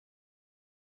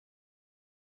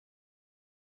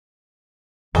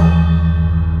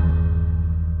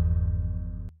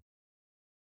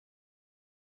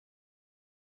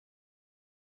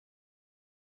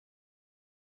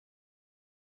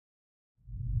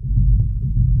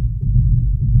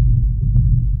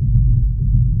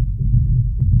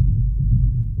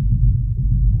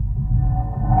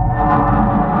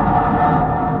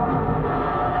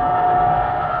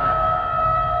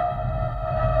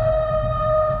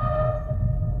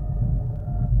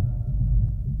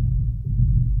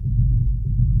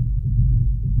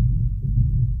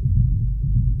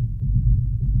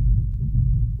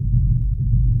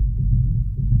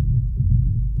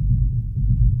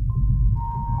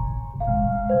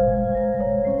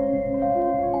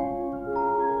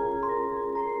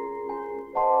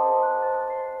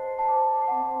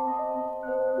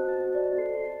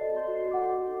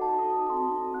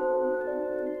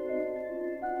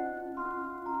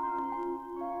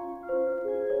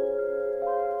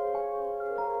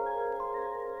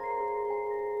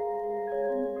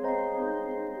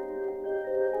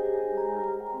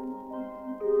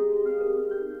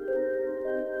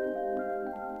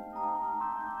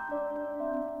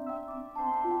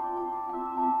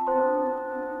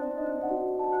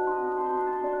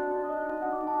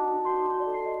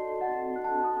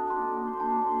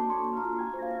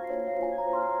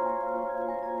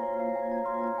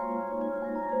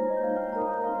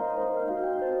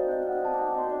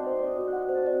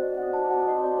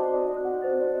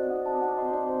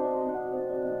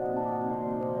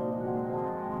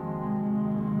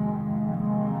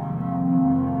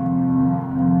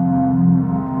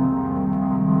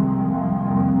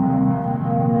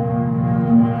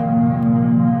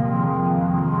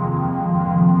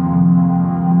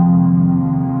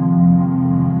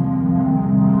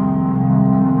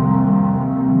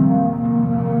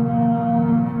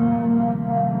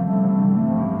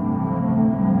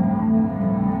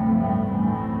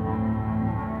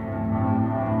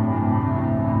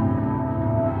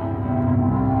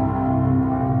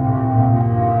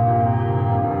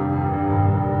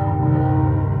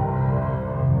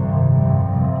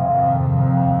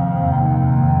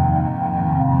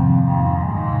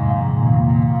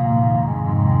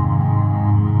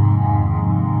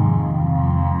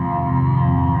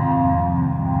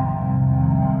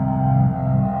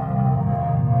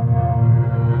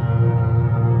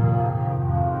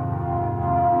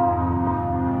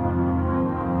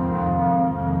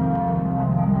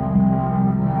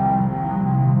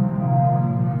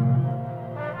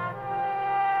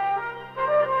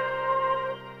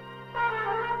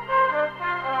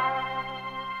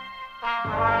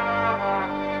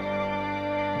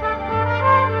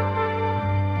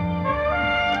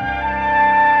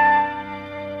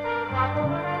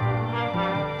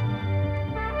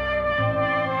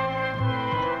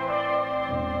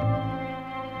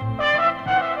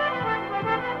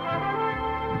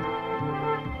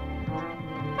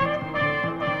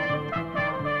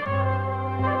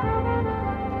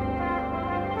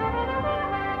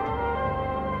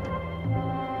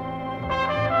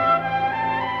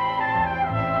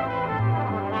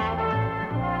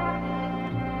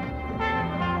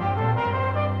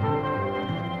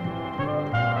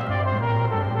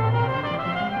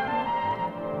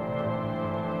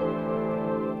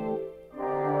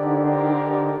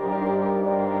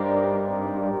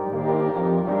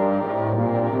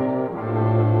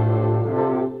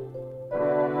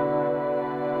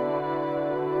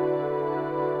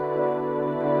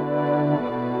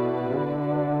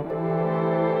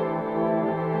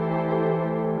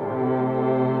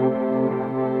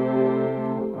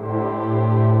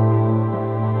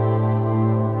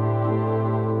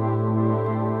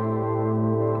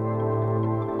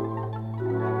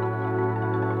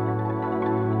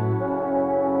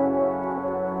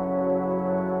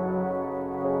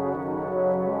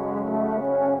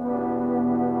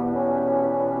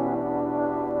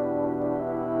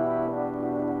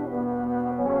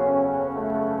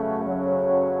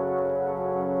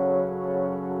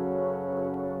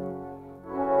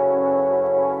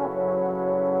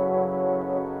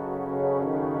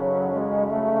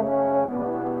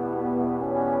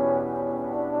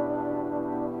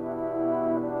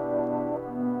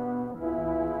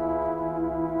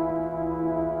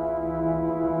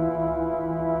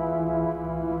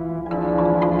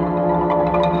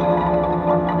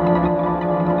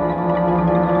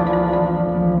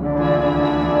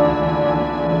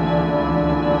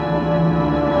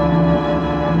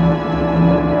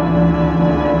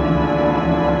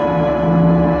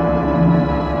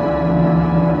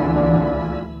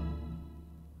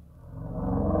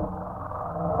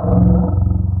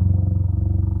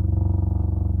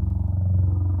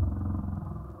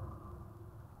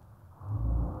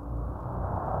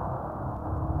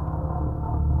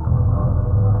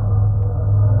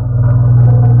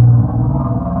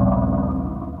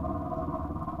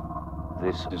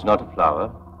This is not a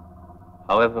flower,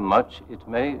 however much it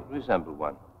may resemble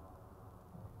one.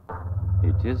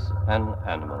 It is an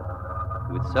animal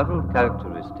with several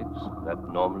characteristics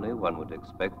that normally one would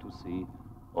expect to see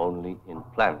only in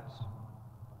plants.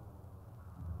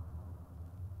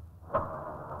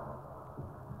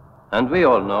 And we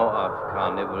all know of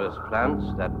carnivorous plants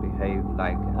that behave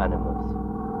like animals,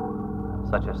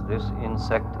 such as this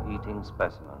insect-eating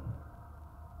specimen,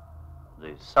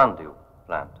 the sundew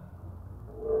plant.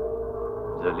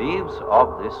 The leaves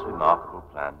of this remarkable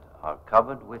plant are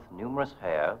covered with numerous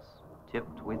hairs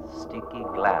tipped with sticky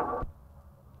glands.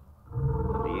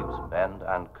 The leaves bend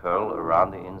and curl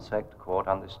around the insect caught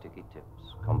on the sticky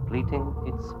tips, completing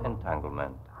its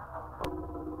entanglement.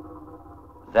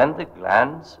 Then the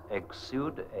glands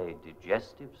exude a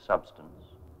digestive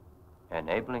substance,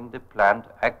 enabling the plant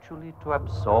actually to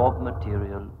absorb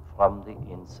material from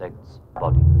the insect's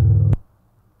body.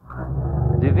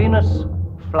 The Venus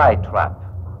flytrap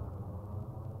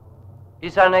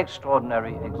is an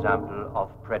extraordinary example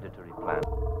of predatory plant.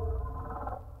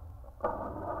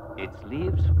 Its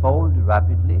leaves fold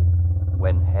rapidly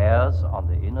when hairs on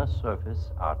the inner surface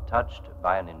are touched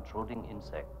by an intruding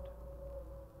insect.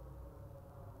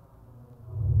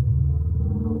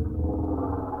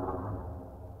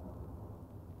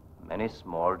 Many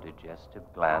small digestive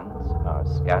glands are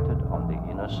scattered on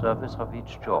the inner surface of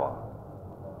each jaw.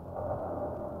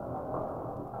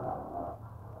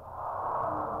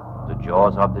 The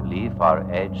jaws of the leaf are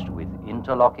edged with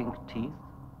interlocking teeth,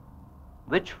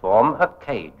 which form a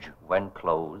cage when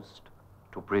closed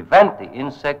to prevent the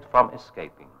insect from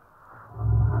escaping.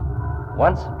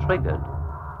 Once triggered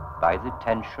by the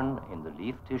tension in the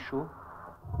leaf tissue,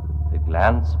 the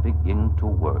glands begin to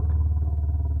work,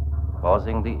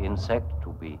 causing the insect to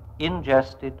be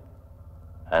ingested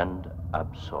and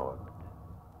absorbed.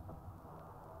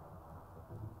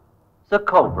 The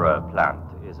cobra plant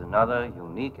is another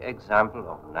unique example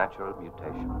of natural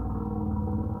mutation.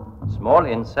 Small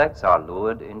insects are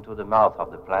lured into the mouth of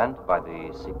the plant by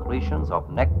the secretions of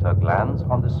nectar glands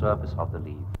on the surface of the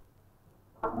leaf.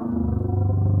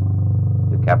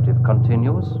 The captive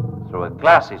continues through a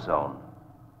glassy zone,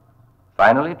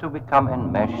 finally to become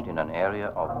enmeshed in an area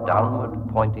of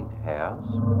downward-pointing hairs,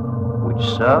 which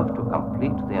serve to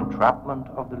complete the entrapment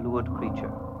of the lured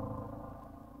creature.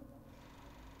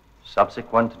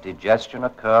 Subsequent digestion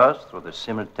occurs through the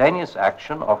simultaneous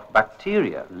action of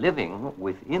bacteria living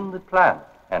within the plant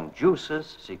and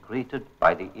juices secreted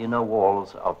by the inner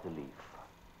walls of the leaf.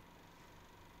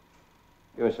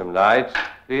 Give me some lights,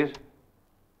 please.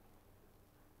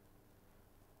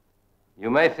 You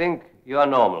may think you are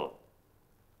normal,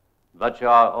 but you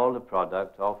are all the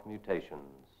product of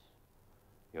mutations.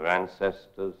 Your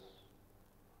ancestors,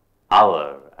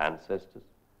 our ancestors,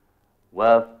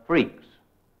 were freaks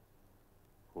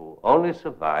who only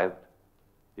survived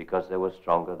because they were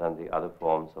stronger than the other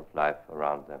forms of life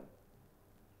around them.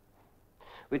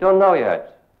 We don't know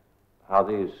yet how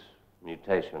these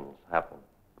mutations happen,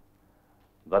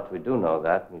 but we do know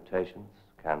that mutations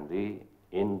can be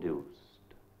induced,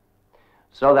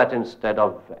 so that instead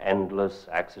of endless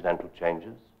accidental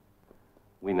changes,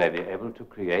 we may be able to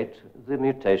create the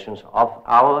mutations of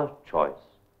our choice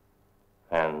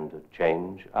and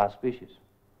change our species,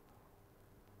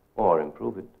 or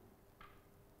improve it.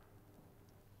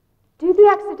 Do the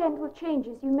accidental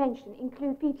changes you mentioned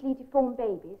include fetally deformed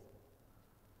babies?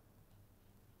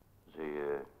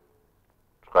 The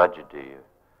tragedy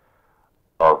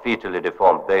of fetally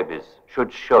deformed babies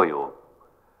should show you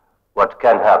what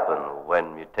can happen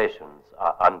when mutations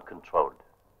are uncontrolled.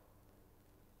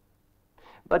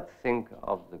 But think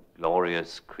of the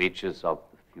glorious creatures of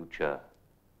the future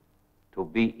to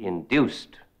be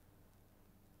induced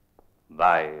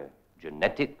by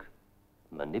genetic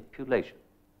manipulation.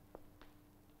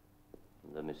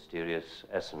 The mysterious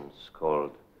essence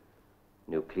called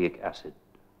nucleic acid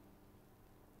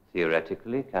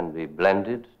theoretically can be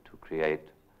blended to create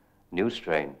new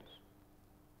strains,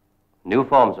 new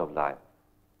forms of life,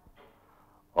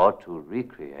 or to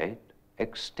recreate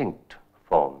extinct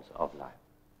forms of life.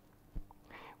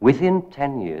 Within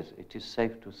 10 years, it is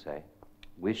safe to say,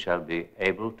 we shall be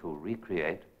able to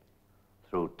recreate,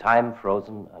 through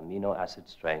time-frozen amino acid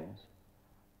strains,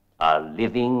 a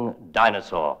living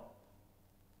dinosaur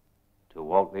to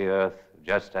walk the earth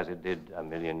just as it did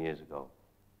 1,000,000 years ago.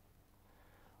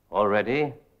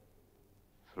 Already,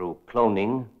 through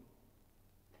cloning,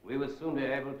 we will soon be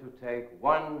able to take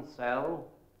one cell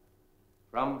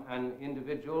from an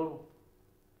individual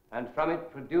and from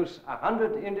it produce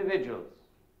 100 individuals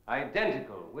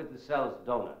identical with the cell's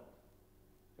donor.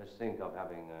 Just think of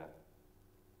having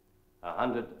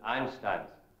 100 Einsteins.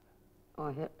 Or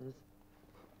Hitler's.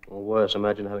 Or worse,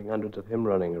 imagine having hundreds of him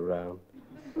running around.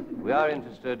 We are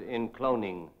interested in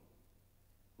cloning,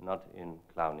 not in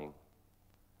clowning,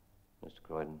 Mr.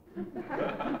 Croydon.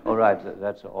 All right,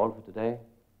 that's all for today.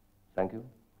 Thank you.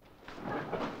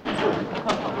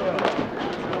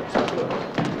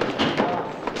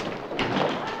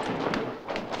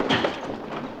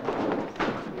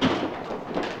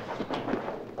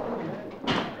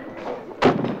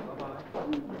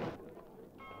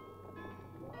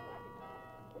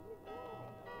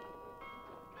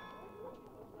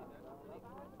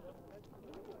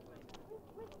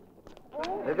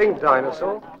 Living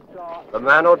dinosaur? The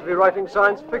man ought to be writing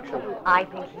science fiction. I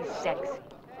think he's sexy.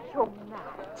 You're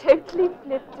mad. Totally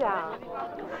flipped out.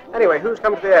 Anyway, who's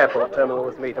coming to the airport terminal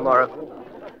with me tomorrow?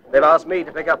 They've asked me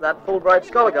to pick up that Fulbright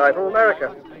scholar guy from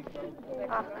America.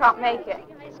 I can't make it.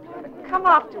 Come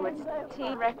afterwards.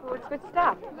 Tea, records, good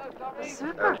stuff.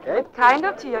 Super. Okay. What kind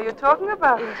of tea are you talking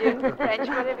about? Indian, French,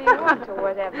 whatever you want, or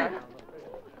whatever.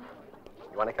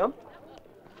 You want to come?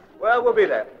 Well, we'll be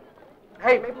there.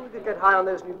 Hey, maybe we could get high on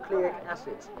those nucleic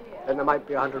acids. Then there might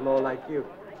be 100 more like you.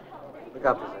 Look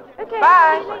after yourself. Okay.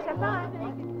 Bye. See you later. Bye.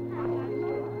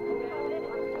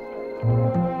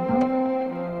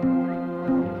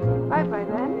 Bye-bye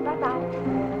then.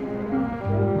 Bye-bye.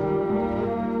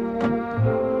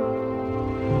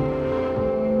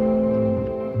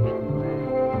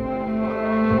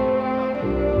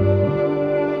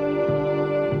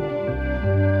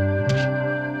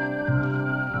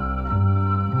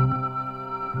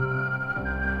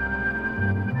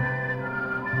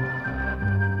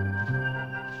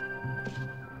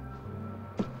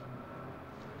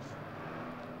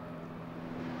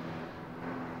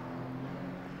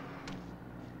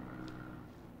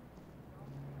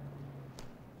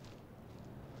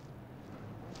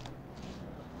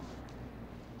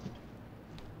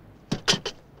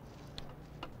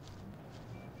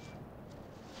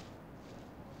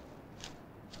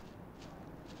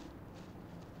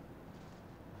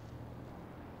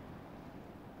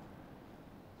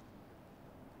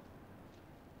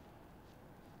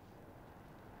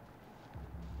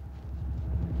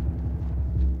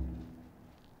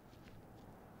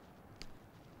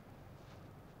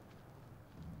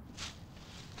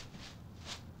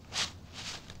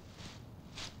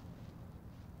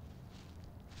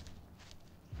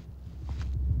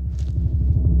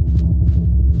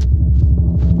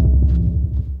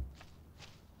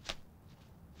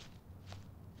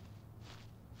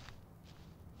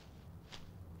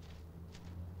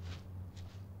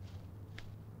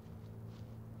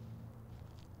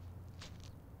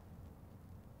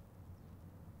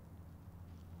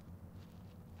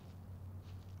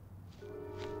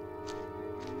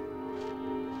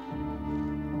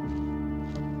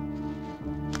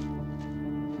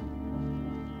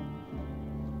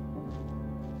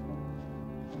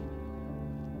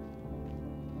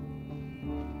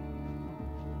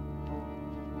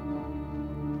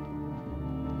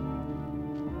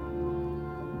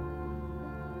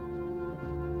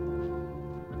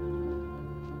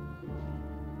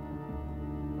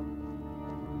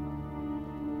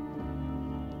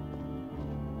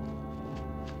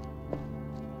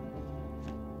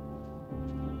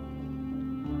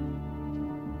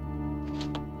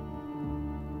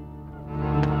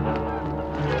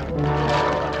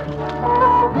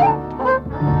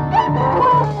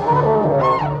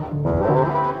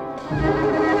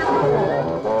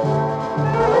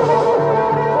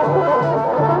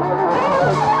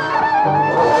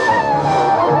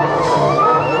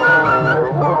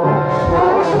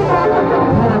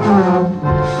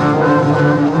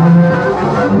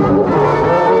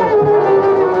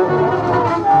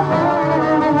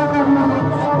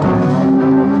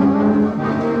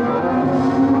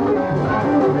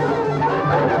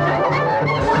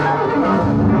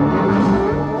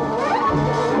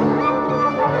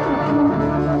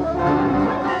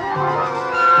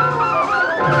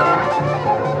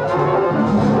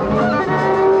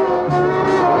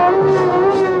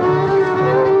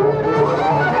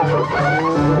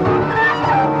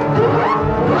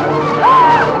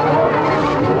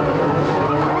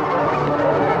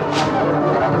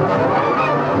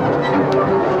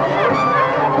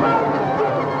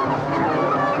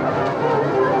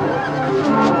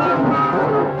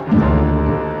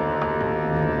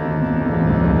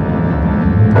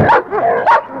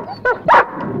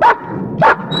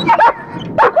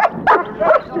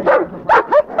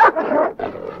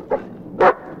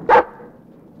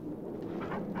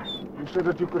 said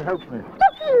that you could help me.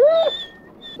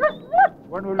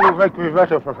 When will you make me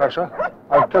better, Professor?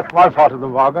 I've kept my part of the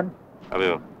bargain. Have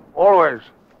you? Always.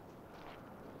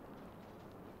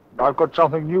 I've got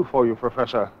something new for you,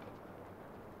 Professor,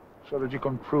 so that you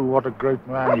can prove what a great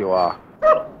man you are.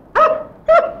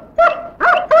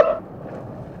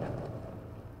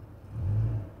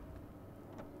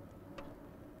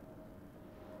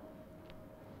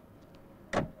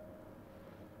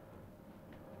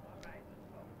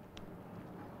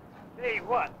 Tell you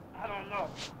what, I don't know.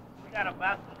 We gotta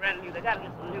buy some brand new. They gotta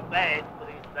get some new bags for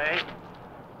these things.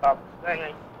 This thing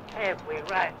ain't halfway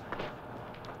right.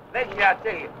 Next year, I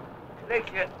tell you.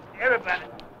 Next year, everybody.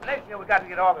 Next year, we got to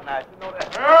get organized. You know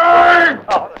that? Hey!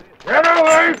 Oh, Get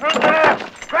away from there!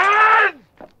 Friends!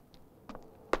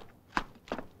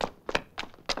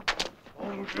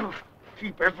 Oh, you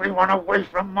keep everyone away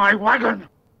from my wagon.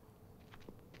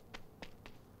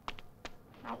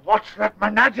 Now watch that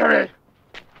menagerie.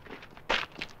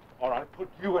 Or I'll put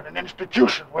you in an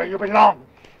institution where you belong.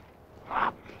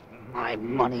 Ah, my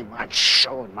money, my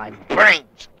soul, my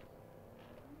brains.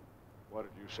 What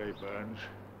did you say, Burns?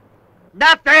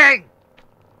 Nothing!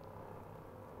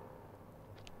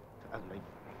 Ugly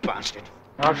bastard.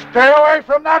 Now stay away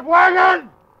from that wagon!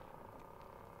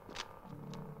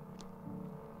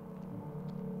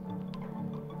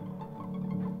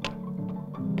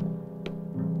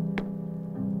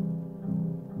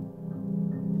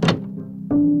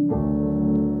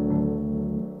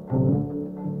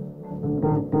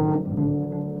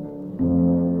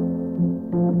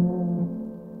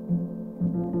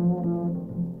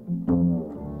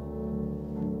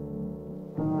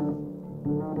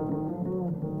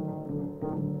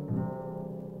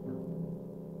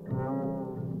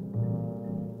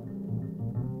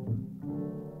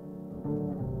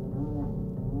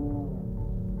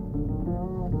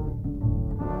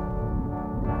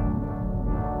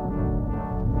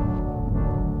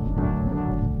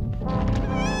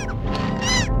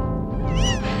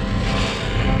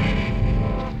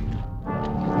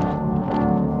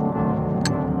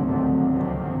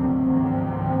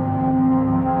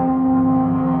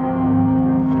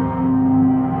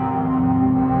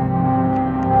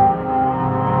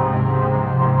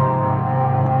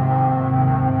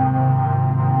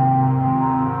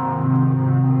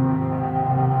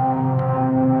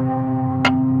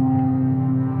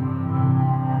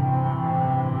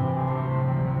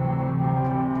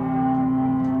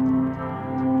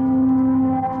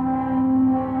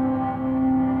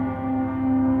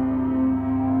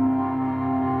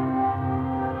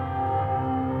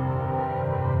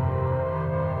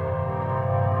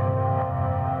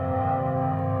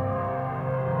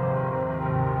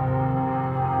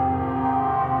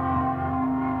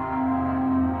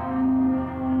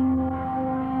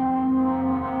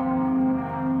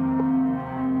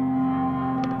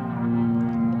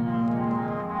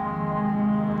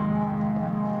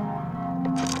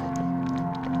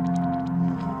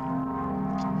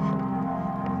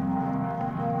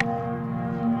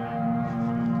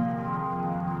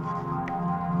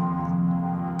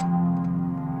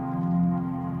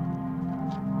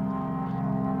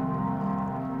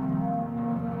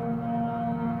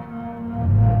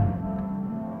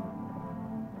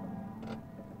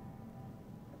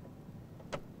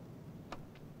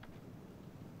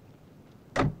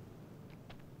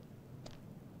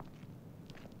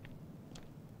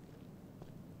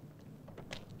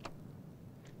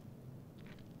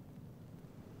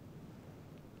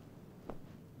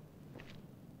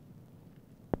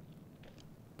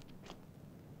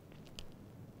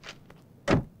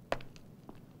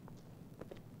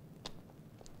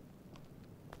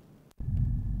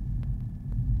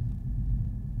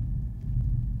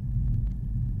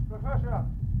 Professor!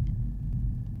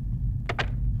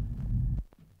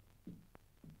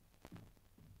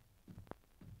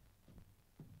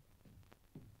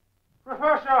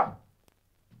 Professor!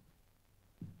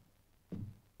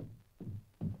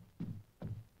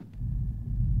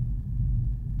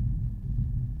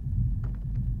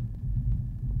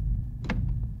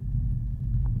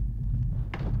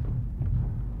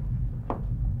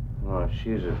 Oh,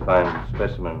 she's a fine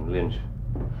specimen, Lynch.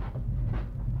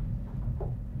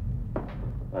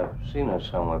 I've seen her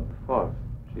somewhere before.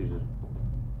 She's a...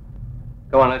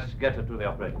 Come on, let's get her to the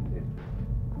operating theater.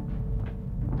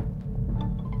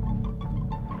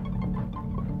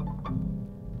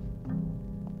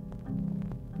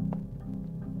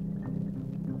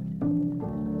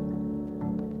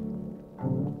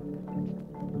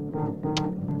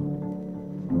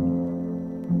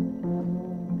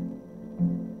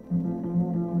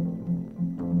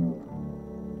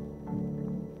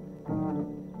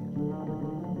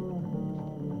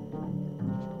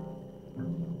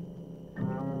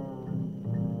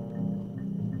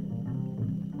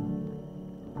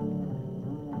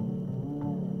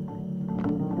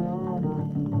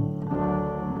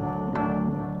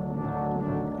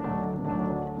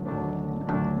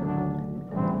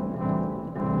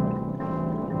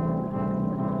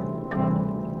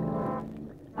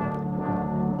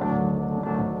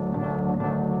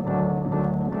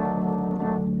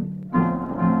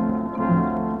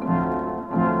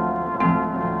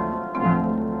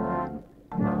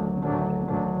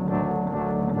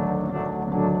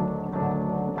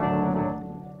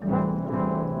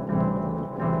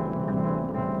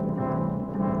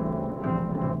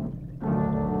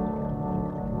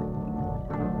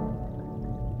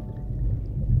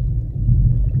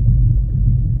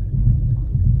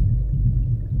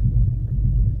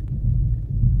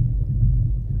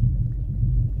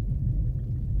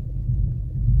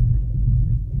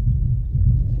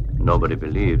 Nobody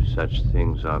believes such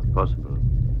things are possible.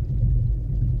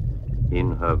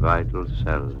 In her vital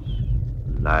cells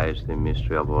lies the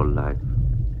mystery of all life,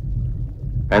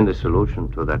 and the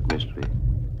solution to that mystery.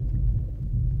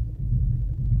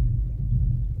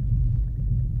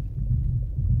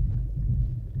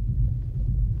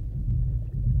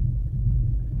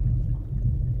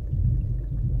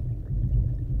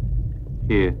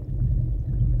 Here,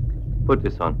 put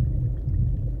this on.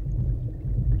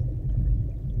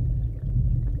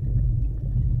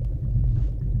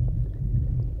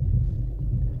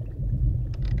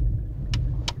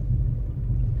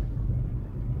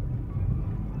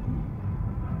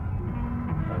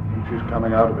 She's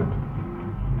coming out of it.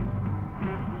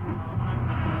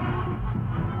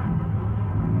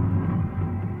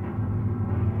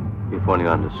 If only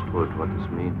understood what this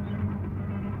means.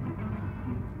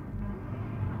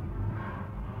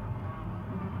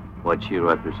 What she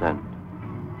represents.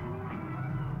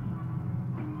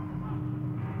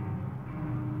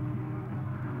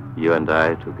 You and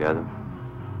I together.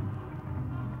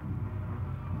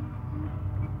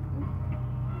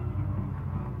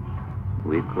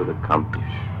 We could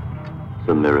accomplish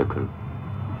the miracle.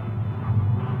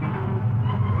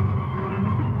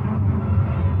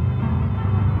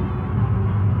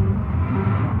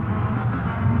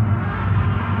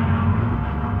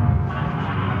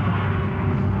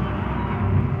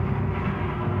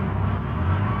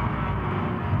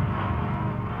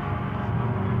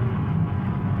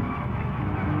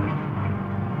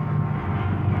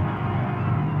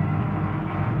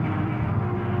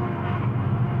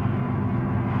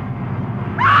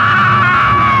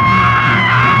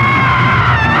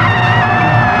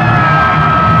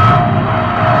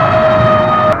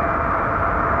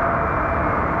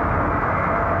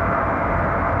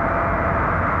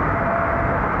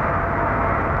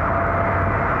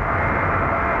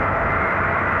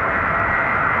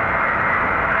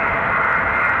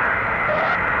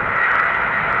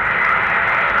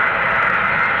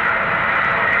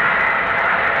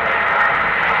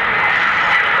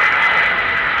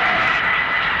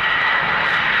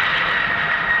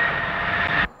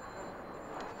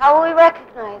 How will we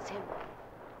recognize him?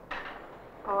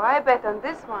 Oh, I bet on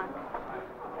this one.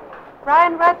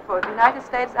 Brian Radford, United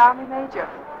States Army Major,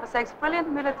 forsakes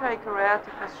brilliant military career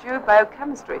to pursue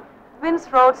biochemistry.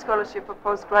 Wins Rhodes Scholarship for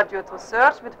postgraduate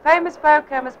research with famous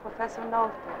biochemist Professor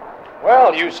Knowlton.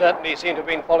 Well, you certainly seem to have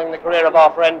been following the career of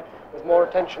our friend with more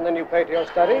attention than you pay to your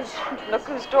studies. Look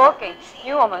who's talking.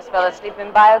 You almost fell asleep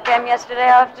in biochem yesterday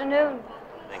afternoon.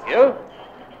 Thank you.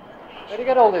 Where'd you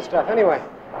get all this stuff, anyway?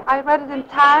 I read it in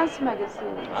Times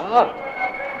magazine. Ah.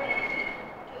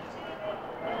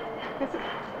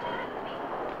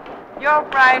 You're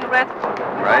Brian Radford.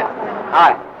 Right.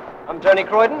 Hi, I'm Tony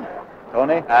Croydon.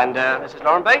 Tony? And this is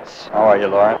Lauren Bates. How are you,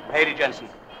 Lauren? Haley Jensen.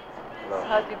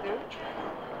 How do you do?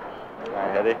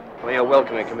 Hi, Eddie. For your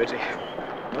welcoming committee.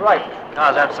 Right,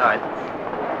 car's outside.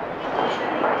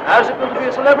 How's it going to be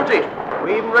a celebrity?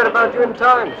 We even read about you in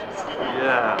Times.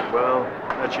 Yeah, well,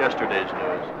 that's yesterday's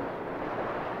news.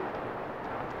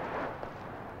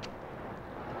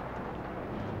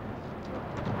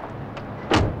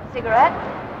 Cigarette?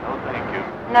 No, thank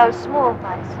you. No small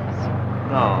vices.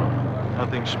 No,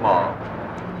 nothing small.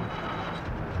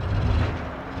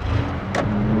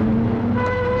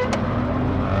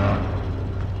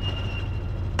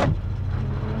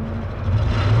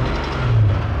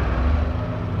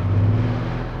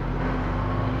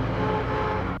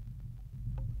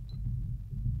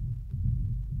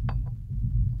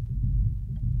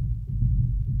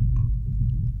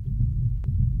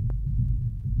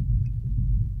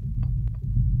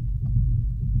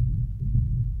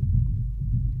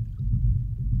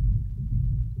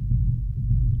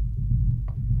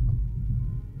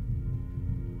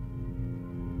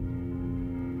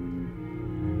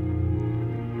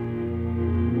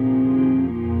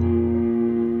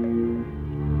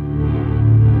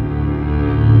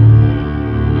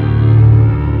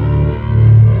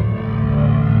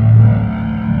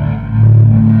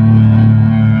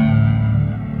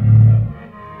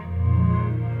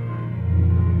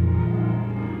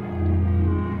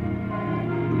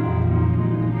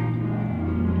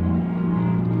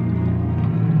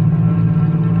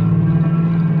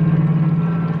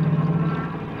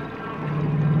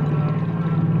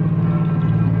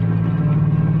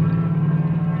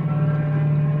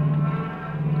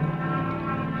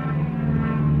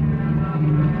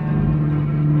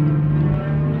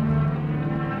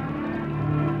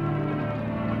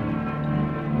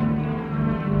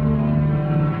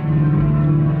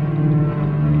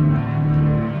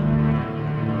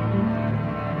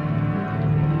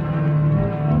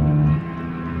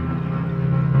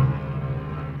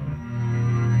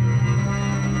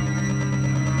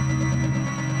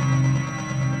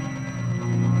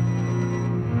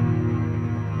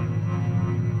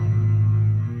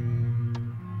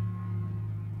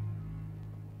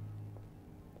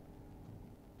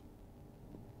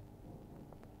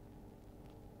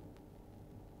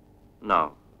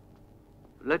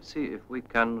 let's see if we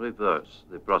can reverse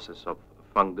the process of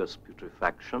fungus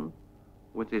putrefaction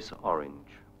with this orange.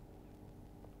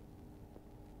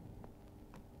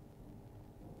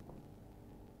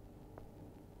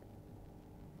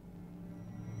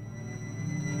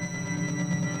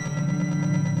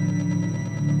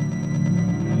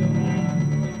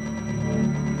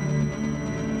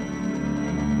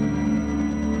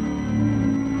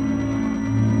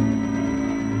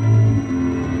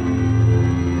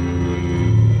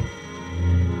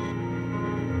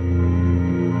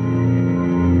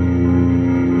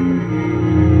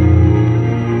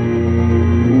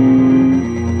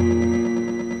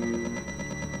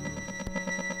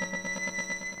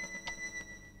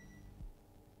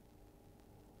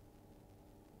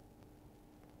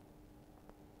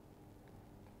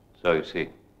 So you see,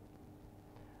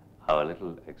 our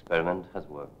little experiment has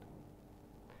worked.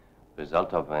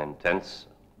 Result of an intense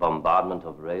bombardment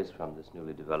of rays from this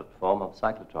newly developed form of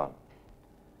cyclotron.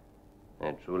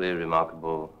 A truly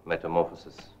remarkable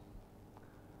metamorphosis.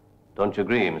 Don't you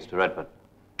agree, Mr. Redford?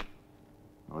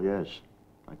 Oh, yes,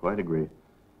 I quite agree.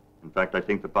 In fact, I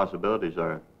think the possibilities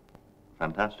are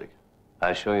fantastic.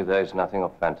 I assure you there is nothing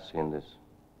of fantasy in this.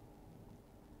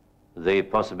 The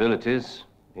possibilities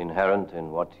inherent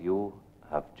in what you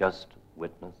have just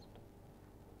witnessed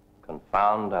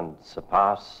confound and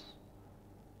surpass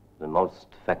the most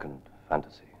fecund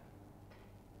fantasy.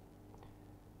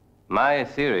 My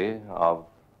theory of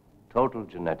total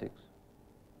genetics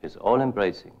is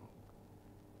all-embracing.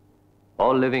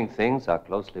 All living things are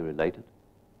closely related,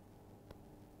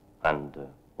 and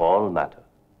all matter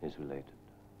is related.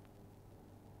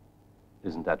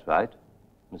 Isn't that right,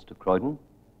 Mr. Croydon?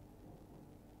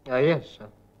 Yes.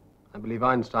 I believe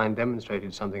Einstein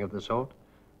demonstrated something of the sort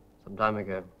some time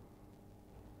ago.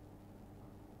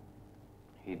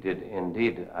 He did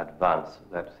indeed advance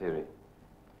that theory.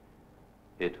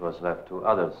 It was left to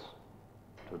others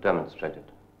to demonstrate it.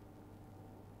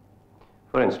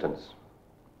 For instance,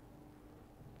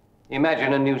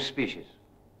 imagine a new species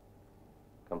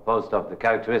composed of the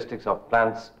characteristics of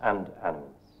plants and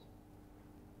animals.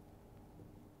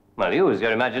 Well, use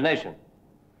your imagination.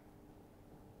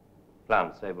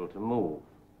 Plants able to move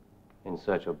in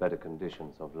search of better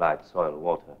conditions of light, soil,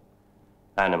 water.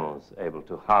 Animals able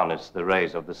to harness the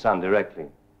rays of the sun directly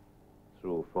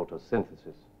through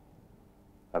photosynthesis,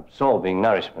 absorbing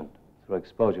nourishment through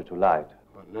exposure to light.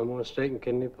 Well, no more steak and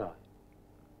kidney pie.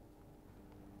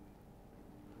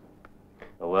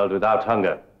 A world without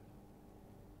hunger.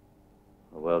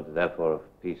 A world, therefore,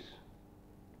 of peace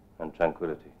and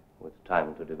tranquility, with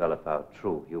time to develop our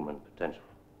true human potential.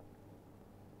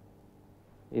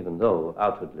 Even though,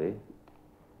 outwardly,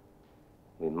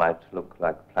 we might look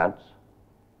like plants.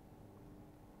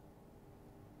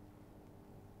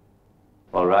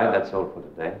 All right, that's all for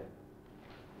today.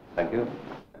 Thank you.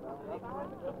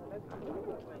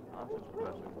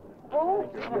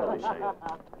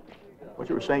 What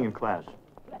you were saying in class,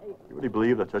 you really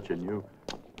believe that such a new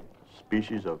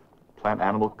species of plant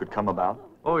animal could come about?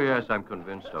 Oh, yes, I'm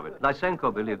convinced of it.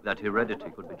 Lysenko believed that heredity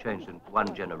could be changed in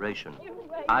one generation.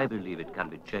 I believe it can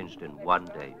be changed in one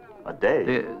day. A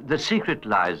day? The secret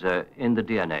lies in the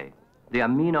DNA, the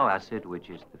amino acid which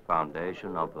is the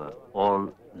foundation of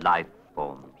all life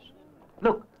forms.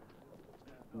 Look,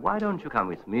 why don't you come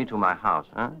with me to my house,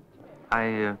 huh?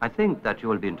 I think that you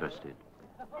will be interested.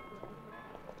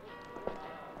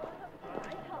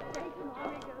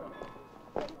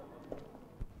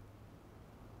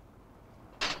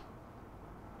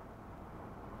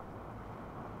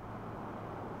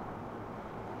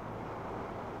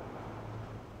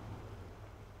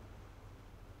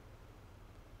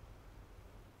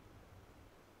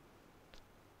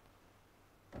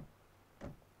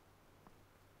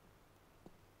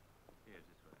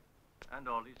 And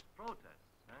all these protests,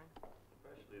 eh?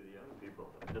 Especially the young people.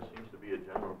 There just seems to be a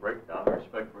general breakdown in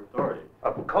respect for authority.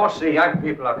 Of course the young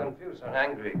people are confused and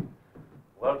angry.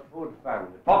 World food famine,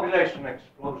 population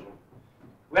explosion.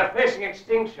 We are facing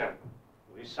extinction.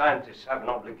 We scientists have an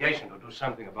obligation to do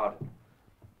something about it.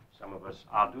 Some of us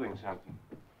are doing something.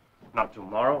 Not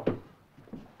tomorrow,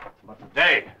 but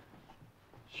today.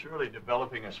 Surely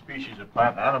developing a species of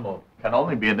plant animal can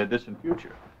only be in the distant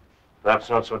future. Perhaps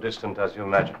not so distant as you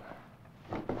imagine.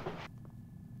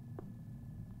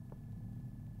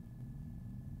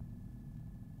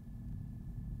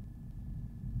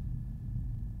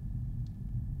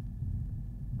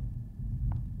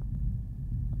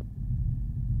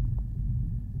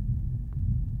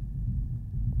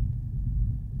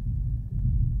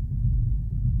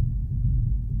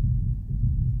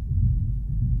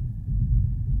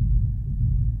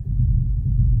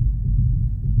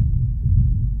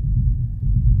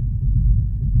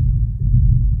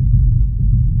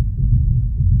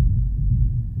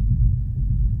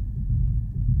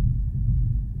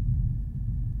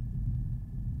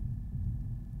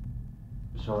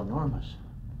 So enormous.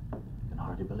 You can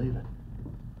hardly believe it.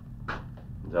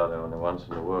 They're the only ones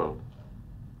in the world.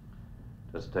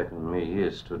 It's taken me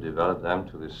years to develop them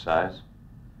to this size.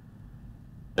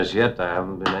 As yet, I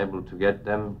haven't been able to get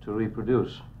them to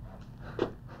reproduce.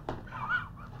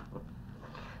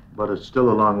 But it's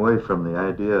still a long way from the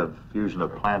idea of fusion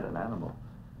of plant and animal.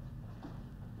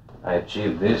 I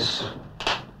achieved this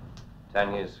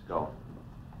 10 years ago.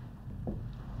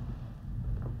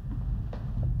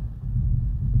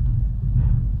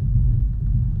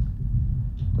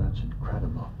 That's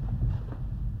incredible.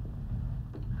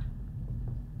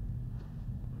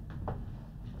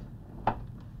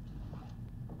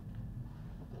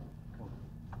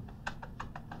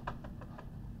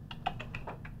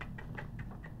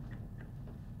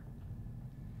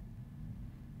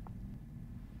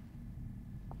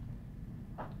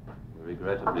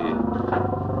 Regrettably,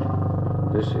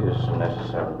 this is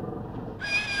necessary.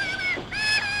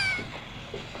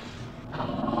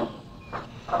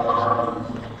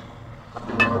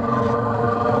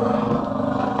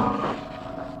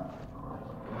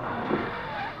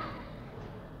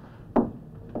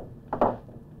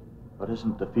 But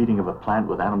isn't the feeding of a plant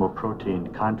with animal protein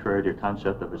contrary to your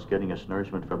concept of its getting its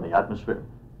nourishment from the atmosphere?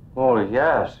 Oh,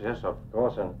 yes, of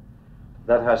course, and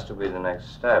that has to be the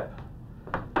next step.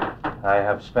 I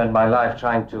have spent my life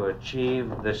trying to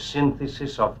achieve the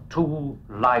synthesis of two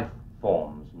life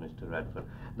forms, Mr. Redford.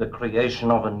 The creation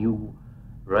of a new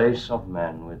race of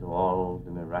men with all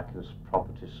the miraculous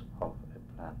properties of a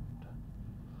plant.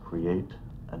 Create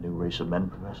a new race of men,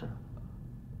 Professor?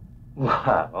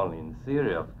 Well, only in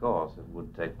theory, of course. It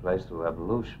would take place through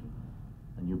evolution.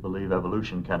 And you believe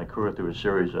evolution can occur through a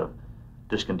series of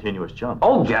discontinuous jumps?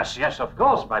 Oh, yes, of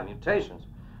course, by mutations.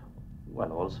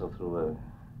 Well, also through a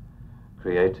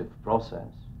creative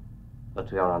process.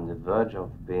 But we are on the verge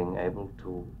of being able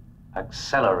to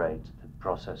accelerate the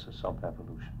processes of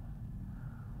evolution.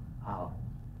 How?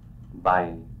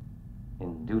 By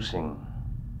inducing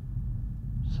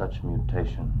such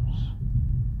mutations.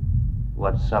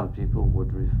 What some people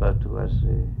would refer to as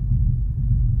the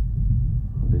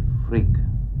freak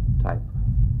type.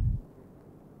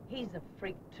 He's a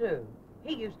freak too.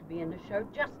 He used to be in the show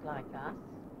just like us.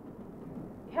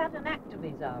 He had an act of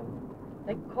his own.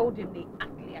 They called him the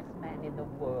ugliest man in the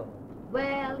world.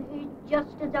 Well, he's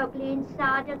just as ugly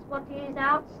inside as what he is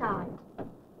outside.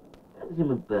 How does him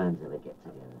and Burns ever get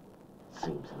together?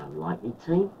 Seems an unlikely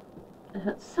team.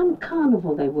 At some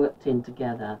carnival they worked in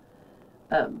together.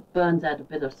 Burns had a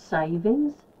bit of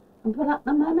savings and put up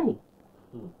the money.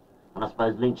 And I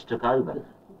suppose Lynch took over.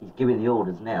 He's giving the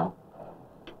orders now.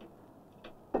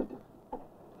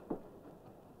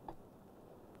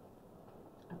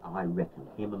 I reckon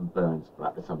him and Burns are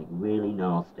up to something really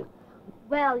nasty.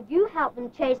 Well, you helped them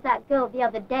chase that girl the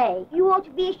other day. You ought to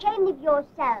be ashamed of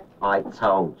yourself. I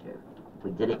told you.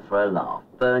 We did it for a laugh.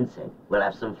 Burns said, we'll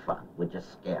have some fun. We'll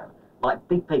just scare her. Like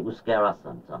big people scare us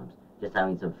sometimes, just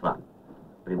having some fun.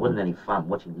 But it wasn't any fun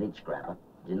watching Lynch grab her.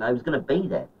 Didn't know he was going to be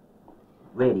there.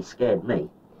 Really scared me.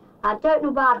 I don't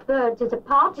know why Burns is a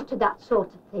party to that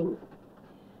sort of thing.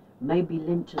 Maybe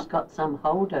Lynch has got some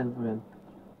hold over him.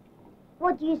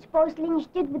 What do you suppose Lynch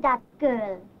did with that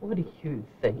girl? What do you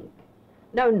think?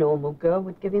 No normal girl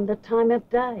would give him the time of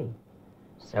day.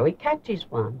 So he catches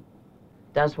one.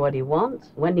 Does what he wants.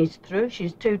 When he's through,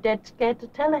 she's too dead scared to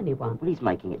tell anyone. Well, he's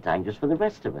making it dangerous for the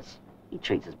rest of us. He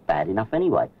treats us bad enough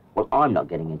anyway. Well, I'm not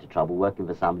getting into trouble working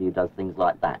for somebody who does things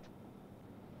like that.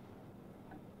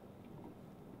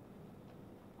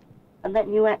 And that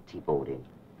new act he brought in,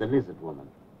 the lizard woman,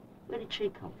 where did she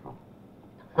come from?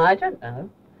 I don't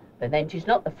know. But then she's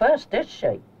not the first, is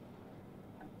she?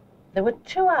 There were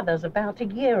two others about a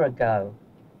year ago.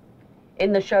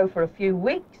 In the show for a few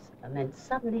weeks, and then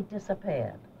suddenly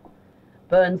disappeared.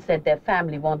 Burns said their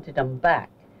family wanted them back.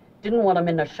 Didn't want them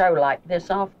in a show like this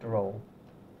after all.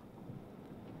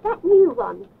 That new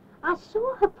one, I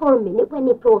saw her for a minute when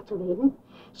he brought her in.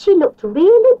 She looked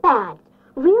really bad,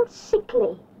 real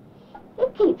sickly. He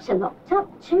keeps her locked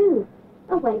up too,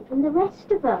 away from the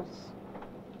rest of us.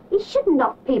 He shouldn't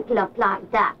lock people up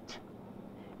like that.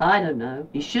 I don't know.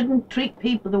 He shouldn't treat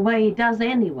people the way he does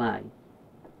anyway.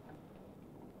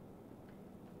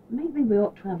 Maybe we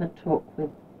ought to have a talk with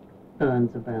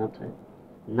Burns about it.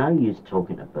 No use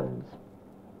talking to Burns.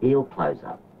 He'll close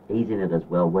up. He's in it as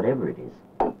well, whatever it is.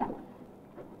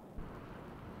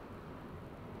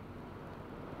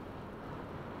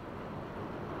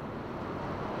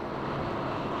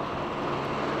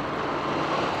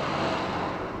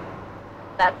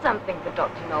 That's something for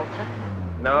Dr. Nolter.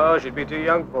 No, she'd be too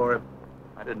young for it.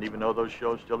 I didn't even know those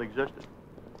shows still existed.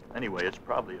 Anyway, it's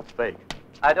probably a fake.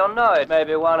 I don't know. It may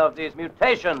be one of these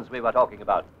mutations we were talking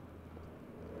about.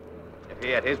 If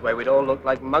he had his way, we'd all look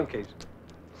like monkeys.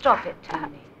 Stop it,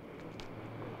 Tony.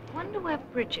 Wonder where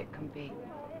Bridget can be.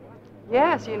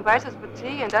 Yes, she invites us for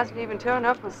tea and doesn't even turn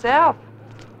up herself.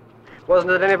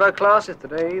 Wasn't at any of her classes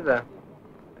today either.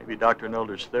 Maybe Dr.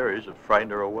 Nolder's theories have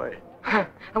frightened her away. I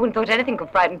wouldn't thought anything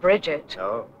could frighten Bridget.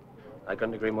 No, I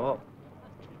couldn't agree more.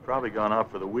 She's probably gone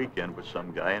out for the weekend with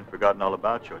some guy and forgotten all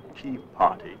about your tea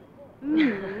party.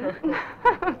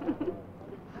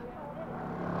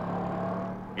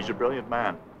 He's a brilliant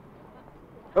man.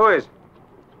 Who is?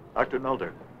 Dr.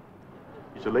 Nolder.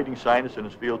 He's a leading scientist in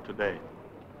his field today.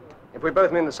 If we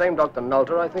both mean the same Dr.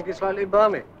 Nolder, I think he's slightly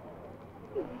balmy.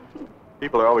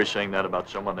 People are always saying that about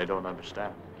someone they don't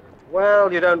understand.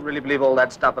 Well, you don't really believe all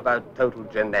that stuff about total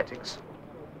genetics.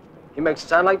 He makes it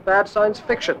sound like bad science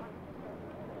fiction.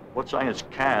 What science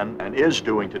can and is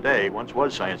doing today once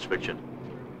was science fiction.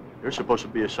 You're supposed to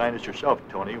be a scientist yourself,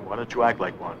 Tony. Why don't you act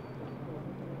like one?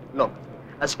 Look,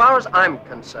 as far as I'm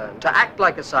concerned, to act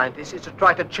like a scientist is to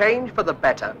try to change for the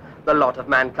better the lot of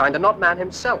mankind and not man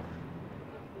himself.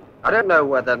 I don't know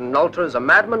whether Nolter is a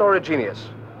madman or a genius,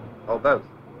 or both.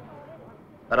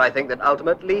 But I think that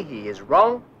ultimately he is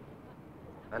wrong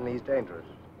and he's dangerous.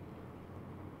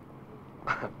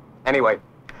 Anyway,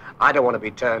 I don't want to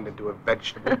be turned into a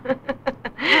vegetable.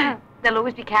 There'll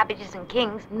always be cabbages and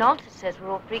kings. Nolter says we're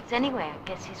all freaks anyway. I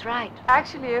guess he's right.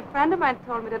 Actually, a friend of mine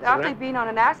told me that after he'd been on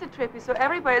an acid trip, he saw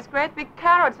everybody's great big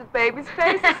carrots with babies'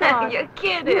 faces on. You're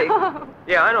kidding. No.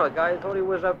 Yeah, I know a guy who thought he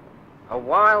was a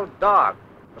wild dog,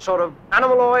 a sort of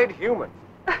animaloid human.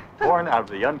 Born out of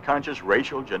the unconscious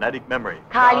racial genetic memory.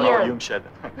 Carl Jung. Jung said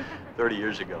 30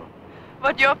 years ago.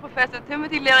 What your Professor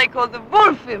Timothy Leary called the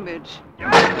wolf image.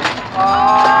 Not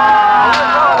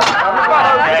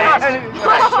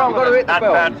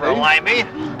bad for a limey.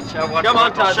 So what Come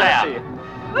on, Todd. Sam.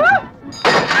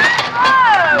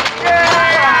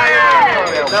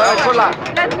 Good luck.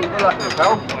 Let me Good luck,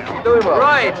 pal. Doing well.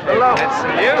 Right. Hello. Let's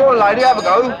see you. Go on, lady, have a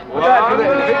go. We'll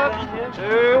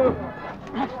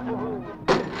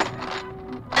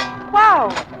Wow.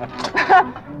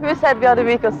 Who said we are the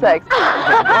weaker sex?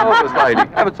 Oh, lady.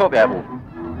 Have a talk, Apple.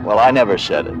 Well, I never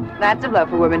said it. That's a blow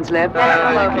for women's lip. That's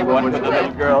a blow for One women's for the little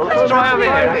lip. girls. Let's try over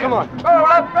here. Come on.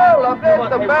 Roll up, there's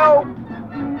the bell.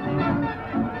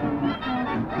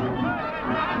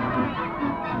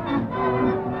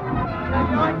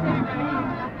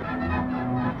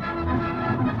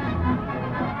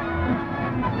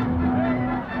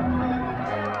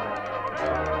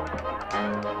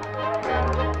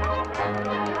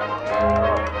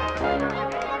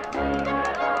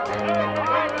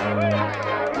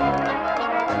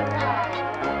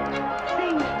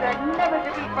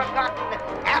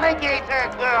 Alligator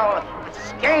girl with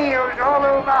scales all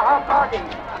over her body.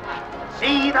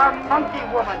 See the monkey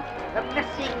woman, the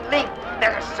missing link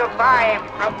that has survived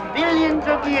from millions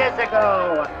of years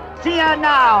ago. See her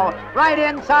now, right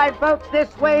inside, folks,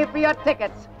 this way for your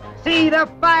tickets. See the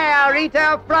fire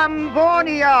eater from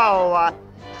Borneo.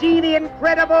 See the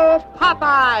incredible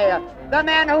Popeye, the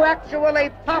man who actually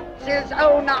pops his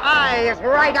own eyes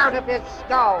right out of his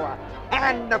skull.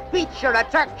 And the feature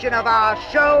attraction of our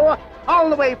show, all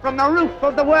the way from the roof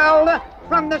of the world,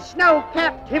 from the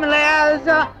snow-capped Himalayas,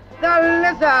 the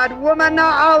lizard woman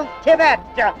of Tibet.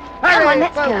 Hurry, Come on,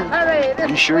 let's folks, go. hurry.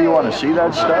 You sure you want to see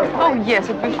that stuff? Oh, yes,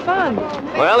 it'd be fun.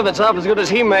 Well, if it's half as good as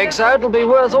he makes out, it'll be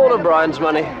worth all of Brian's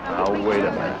money. Now, wait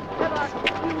a minute.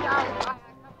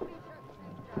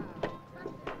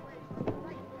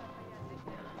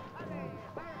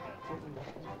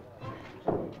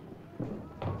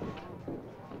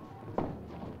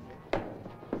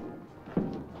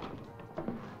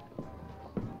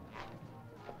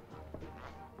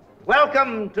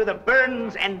 Welcome to the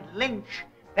Burns and Lynch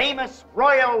famous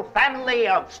royal family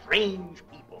of strange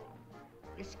people.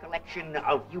 This collection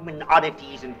of human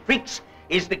oddities and freaks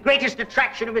is the greatest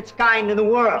attraction of its kind in the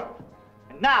world.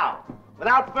 And now,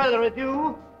 without further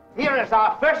ado, here is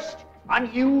our first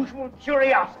unusual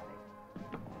curiosity.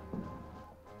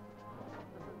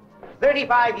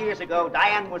 35 years ago,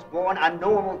 Diane was born a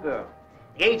normal girl.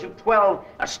 At the age of 12,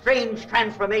 a strange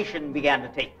transformation began to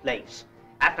take place.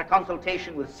 After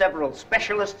consultation with several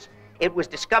specialists, it was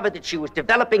discovered that she was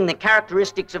developing the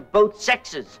characteristics of both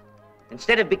sexes.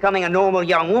 Instead of becoming a normal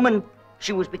young woman,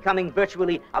 she was becoming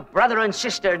virtually a brother and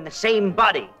sister in the same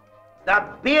body. The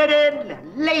bearded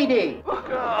lady. Thank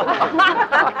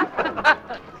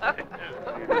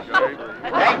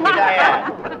you,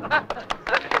 Diane.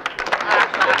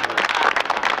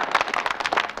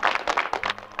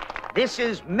 This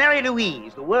is Mary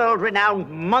Louise, the world-renowned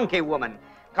monkey woman.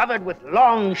 covered with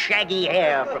long, shaggy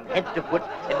hair from head to foot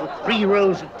and with 3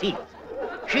 rows of teeth.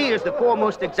 She is the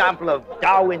foremost example of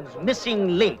Darwin's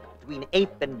missing link between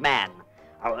ape and man.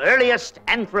 Our earliest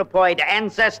anthropoid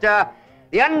ancestor,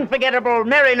 the unforgettable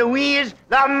Mary Louise,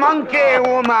 the monkey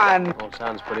woman. All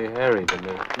sounds pretty hairy to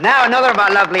me. Now another of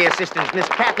our lovely assistants, Miss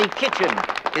Kathy Kitchen,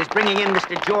 is bringing in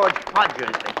Mr. George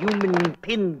Podgers, the human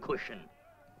pincushion.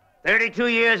 32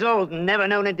 years old and never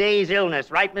known a day's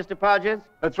illness, right, Mr. Podgers?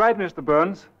 That's right, Mr.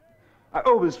 Burns. I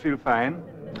always feel fine.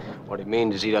 What he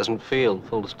means is he doesn't feel,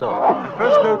 full stop. I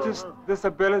first noticed this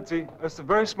ability as a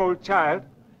very small child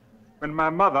when my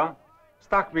mother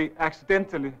stuck me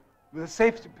accidentally with a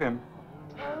safety pin.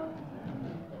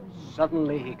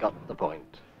 Suddenly he got the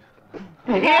point.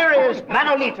 Here is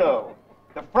Manolito,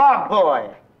 the frog boy,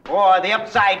 or the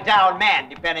upside-down man,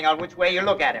 depending on which way you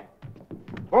look at him.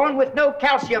 Born with no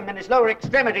calcium in his lower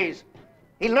extremities,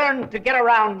 he learned to get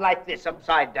around like this,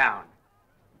 upside down.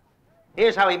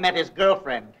 Here's how he met his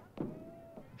girlfriend.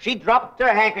 She dropped her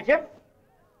handkerchief,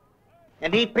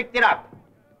 and he picked it up.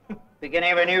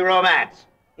 Beginning of a new romance.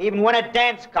 He even won a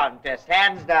dance contest,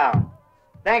 hands down.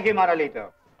 Thank you,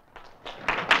 Manolito.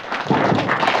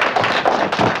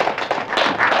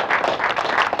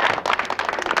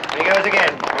 Here he goes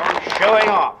again, showing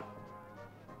off.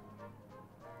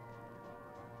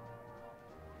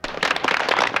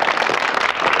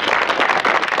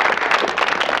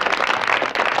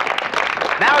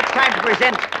 Now it's time to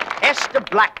present Esther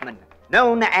Blackman,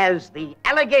 known as the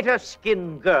Alligator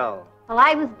Skin Girl. Well,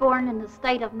 I was born in the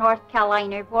state of North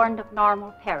Carolina, born of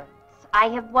normal parents. I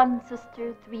have 1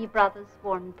 sister, 3 brothers,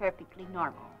 born perfectly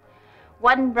normal.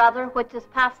 1 brother which has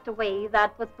passed away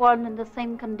that was born in the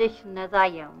same condition as I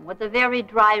am, with a very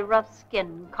dry, rough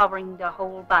skin covering the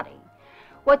whole body,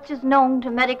 which is known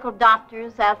to medical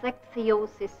doctors as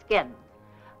ichthyosis skin,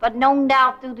 but known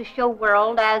now through the show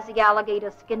world as the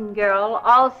Alligator Skin Girl,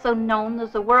 also known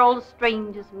as the world's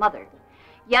strangest mother.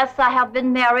 Yes, I have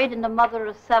been married and the mother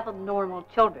of 7 normal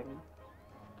children.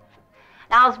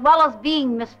 Now, as well as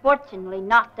being misfortunately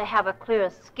not to have a clear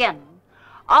skin,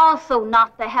 also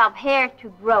not to have hair to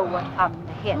grow upon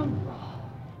the head.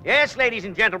 Yes, ladies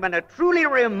and gentlemen, a truly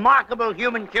remarkable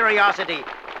human curiosity.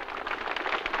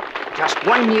 Just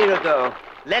 1 year ago,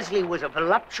 Leslie was a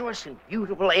voluptuous and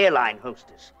beautiful airline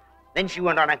hostess. Then she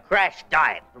went on a crash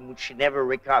diet from which she never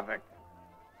recovered.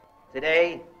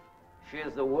 Today, she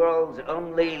is the world's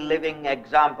only living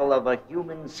example of a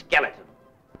human skeleton.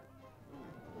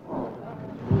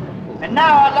 And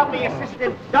now our lovely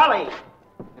assistant, Dolly,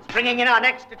 is bringing in our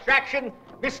next attraction,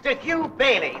 Mr. Hugh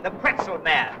Bailey, the pretzel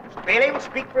man. Mr. Bailey will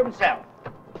speak for himself.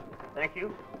 Thank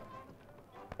you.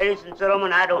 Ladies and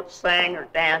gentlemen, I don't sing or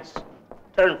dance,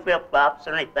 turn flip-flops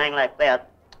or anything like that.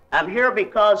 I'm here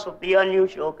because of the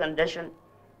unusual condition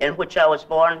in which I was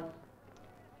born.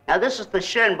 Now, this is the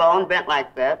shin bone bent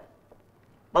like that.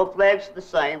 Both legs are the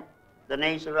same. The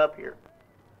knees are up here.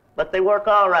 But they work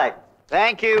all right.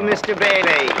 Thank you, Mr.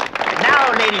 Bailey. And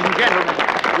now, ladies and gentlemen,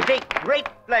 we take great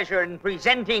pleasure in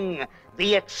presenting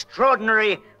the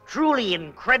extraordinary, truly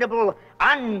incredible,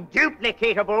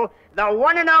 unduplicatable, the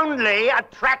one and only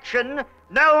attraction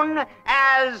known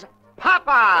as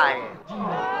Popeye.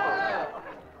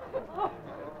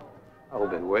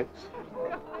 Hold it, Wicks.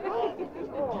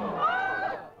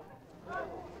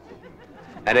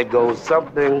 And it goes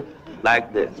something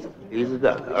like this. Easy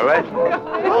done, all right?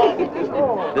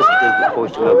 This is the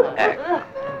portion of the act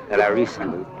that I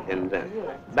recently invented.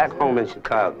 Back home in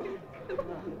Chicago,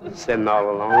 sitting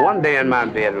all alone, one day in my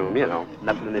bedroom, you know,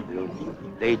 nothing to do,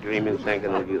 daydreaming,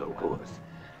 thinking of you, of course.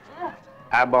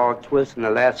 Eyeball twist, and the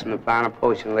last and the final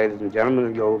portion, ladies and gentlemen,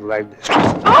 it goes like this.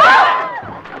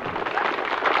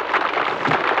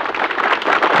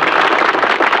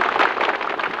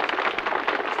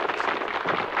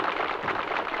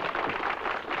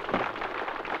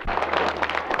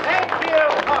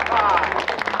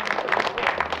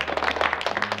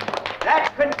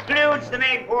 The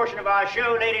main portion of our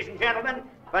show, ladies and gentlemen.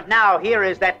 But now here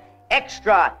is that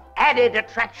extra added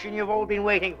attraction you've all been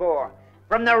waiting for.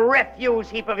 From the refuse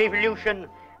heap of evolution,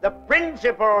 the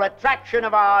principal attraction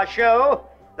of our show,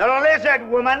 the lizard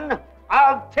woman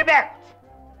of Tibet.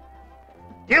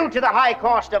 Due to the high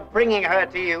cost of bringing her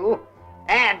to you,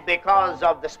 and because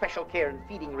of the special care and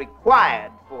feeding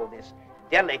required for this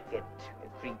delicate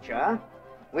creature,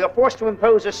 we are forced to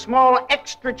impose a small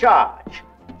extra charge.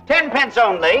 10 pence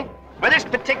only for this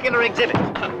particular exhibit.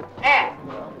 And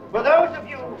for those of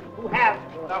you who have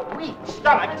weak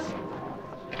stomachs,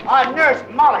 our nurse,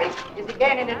 Molly, is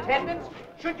again in attendance.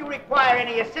 Should you require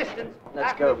any assistance...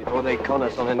 Let's go before they con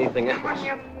us on anything else.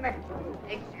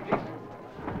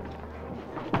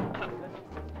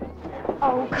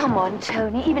 Oh, come on,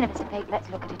 Tony. Even if it's fake, let's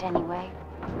look at it anyway.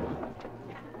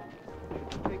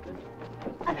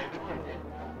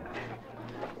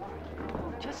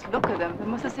 Just look at them. They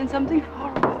must have seen something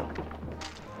horrible.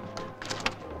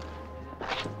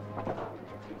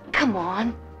 Come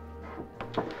on.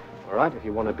 All right, if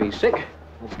you want to be sick,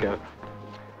 let's go.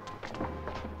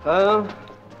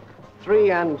 3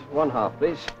 1/2,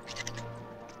 please.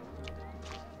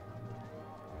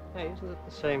 Hey, isn't it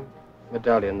the same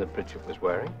medallion that Bridget was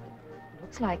wearing?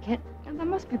 Looks like it. And there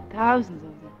must be thousands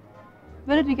of them.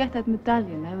 Where did you get that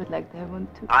medallion? I would like to have one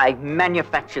too. I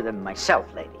manufacture them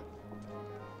myself, lady.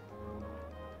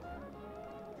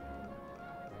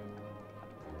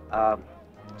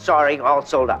 Sorry, all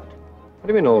sold out. What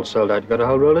do you mean all sold out? You got a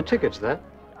whole roll of tickets there.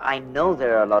 I know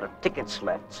there are a lot of tickets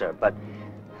left, sir, but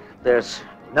there's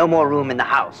no more room in the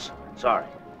house. Sorry.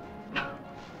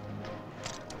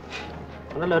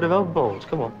 And a load of old balls.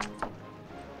 Come on.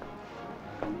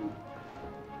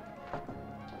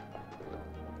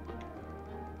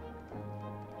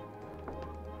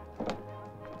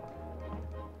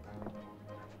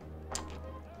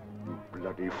 You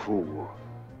bloody fool.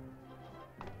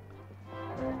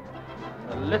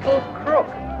 A little crook.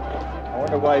 I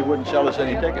wonder why he wouldn't sell us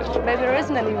any tickets. Maybe there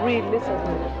isn't any real lizard.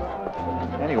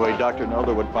 Anyway, Dr.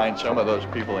 Nolder would find some of those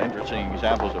people interesting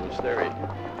examples of his theory.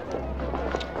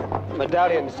 The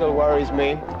medallion still worries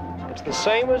me. It's the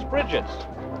same as Bridget's.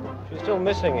 She's still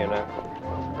missing, you know.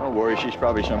 Don't worry, she's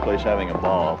probably someplace having a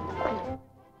ball.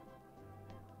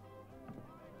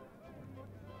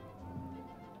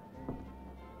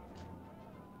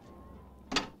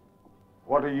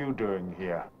 What are you doing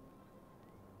here?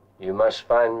 You must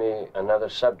find me another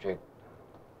subject.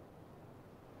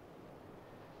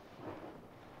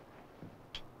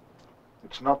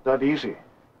 It's not that easy.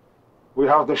 We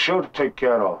have the show to take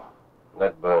care of.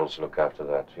 Let Burns look after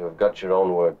that. You've got your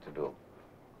own work to do.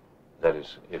 That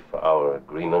is, if our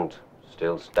agreement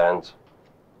still stands.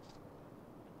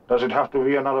 Does it have to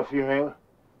be another female?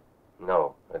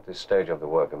 No. At this stage of the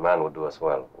work, a man would do us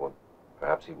well, or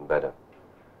perhaps even better.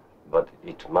 But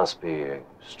it must be a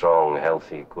strong,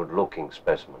 healthy, good-looking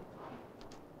specimen.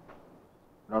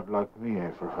 Not like me,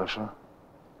 Professor?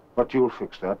 But you'll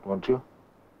fix that, won't you?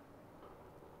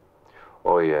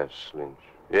 Oh, yes, Lynch.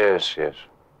 Yes, yes.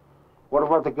 What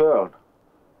about the girl?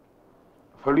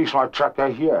 The police might track her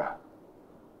here.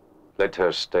 Let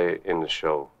her stay in the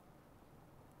show.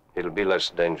 It'll be less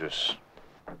dangerous.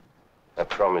 I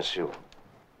promise you.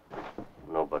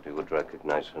 Nobody would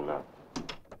recognize her now.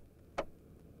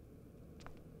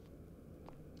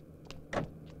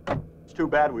 It's too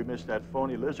bad we missed that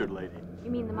phony lizard lady. You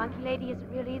mean the monkey lady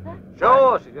isn't real either?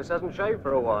 Sure, she just hasn't shaved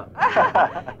for a while.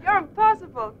 You're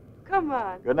impossible. Come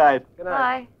on. Good night. Good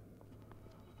night. Bye.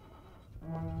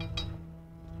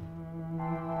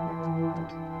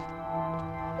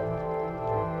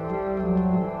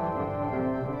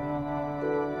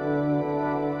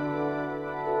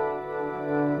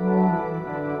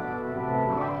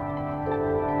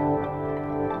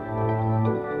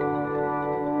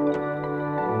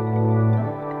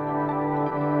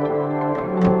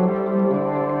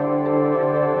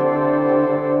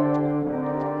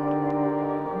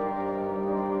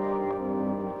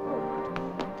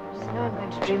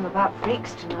 Dream about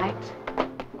freaks tonight.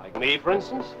 Like me, for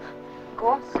instance? Of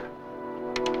course.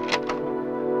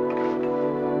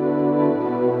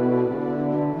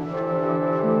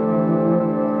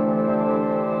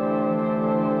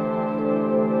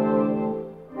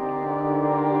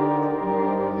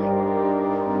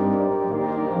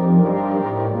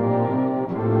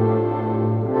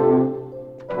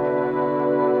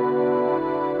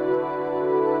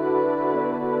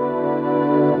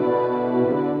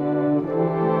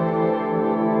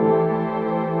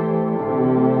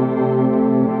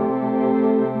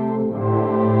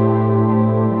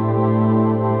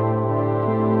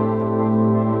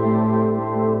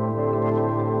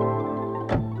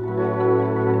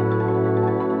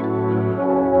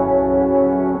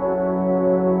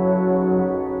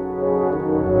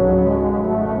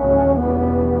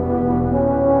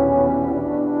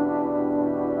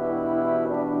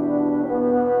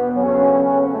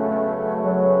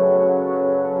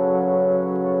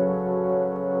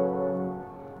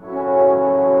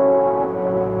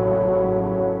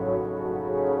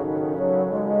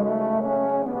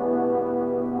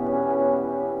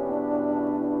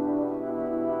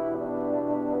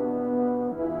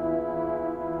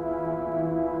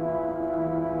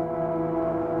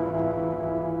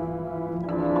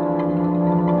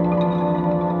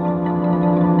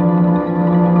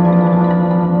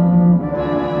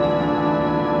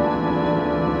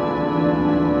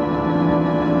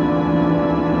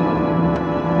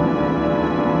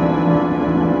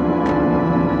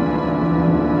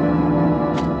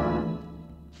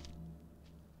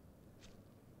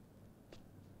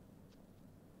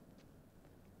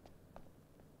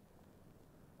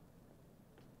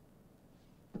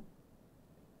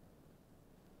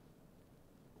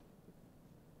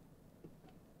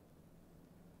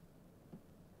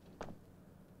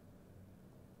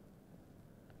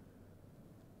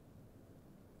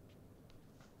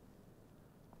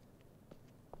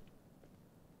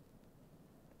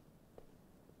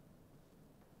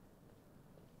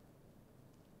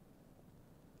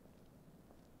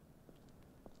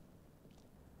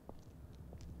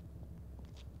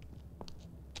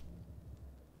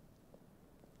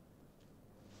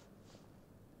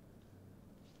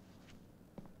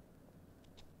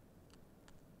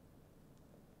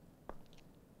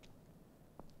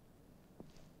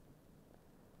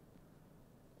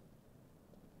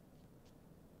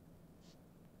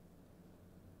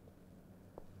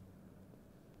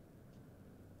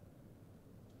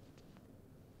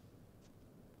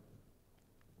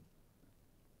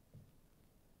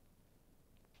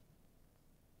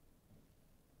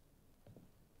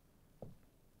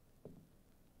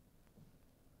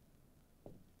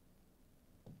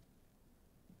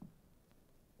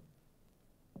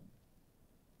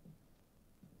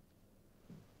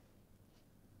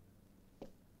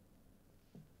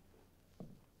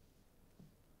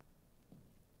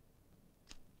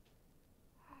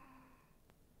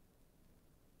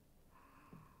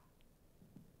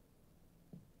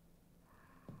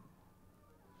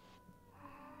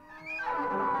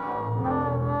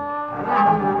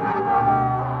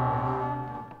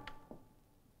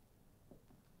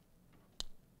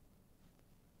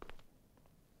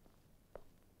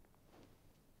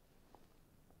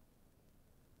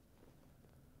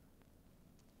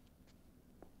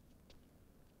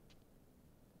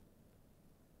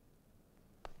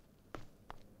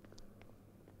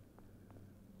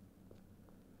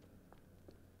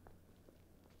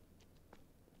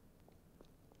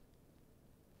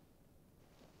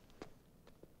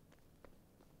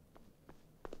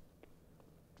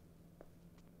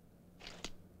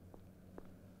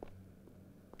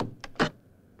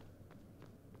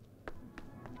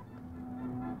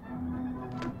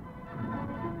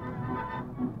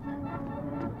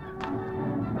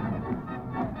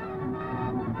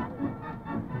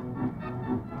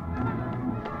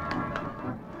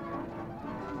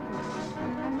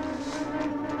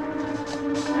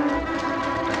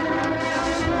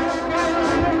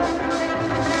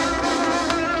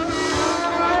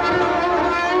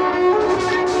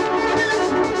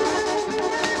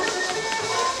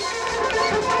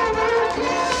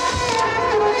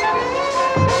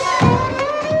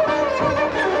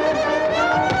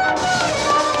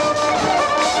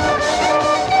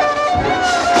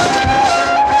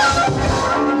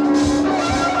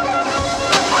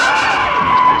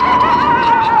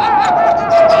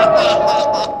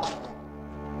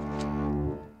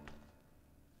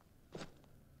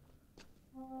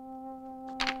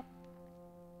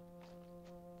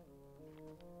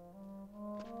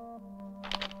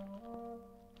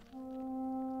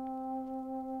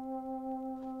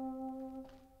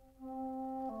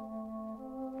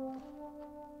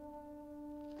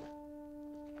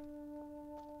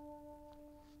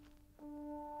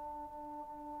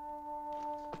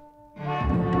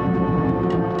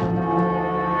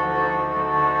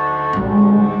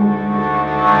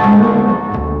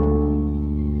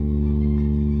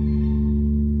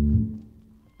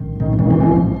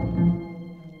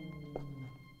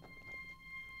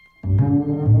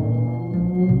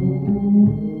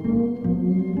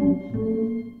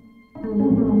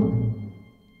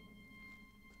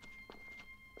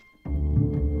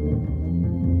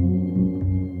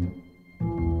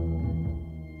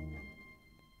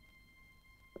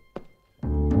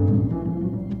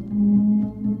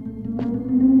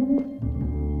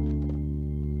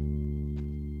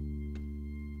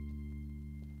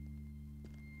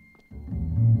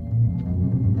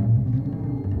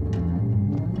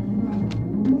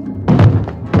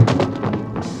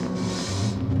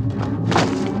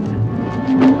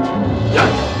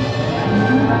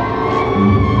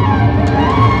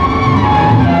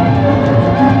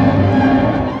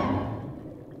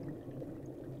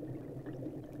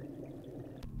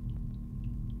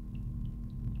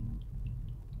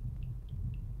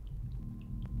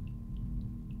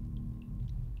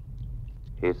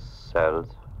 His cells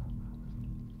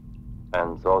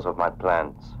and those of my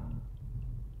plants.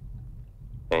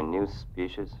 A new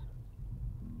species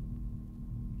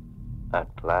at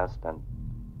last, and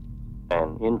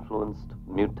an influenced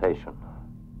mutation.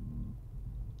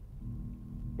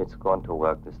 It's going to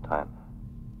work this time.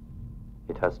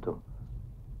 It has to.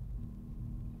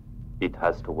 It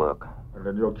has to work. And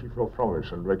then you'll keep your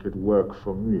promise and make it work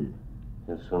for me.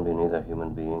 You'll soon be neither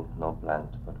human being nor plant,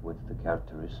 but with the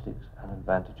characteristics and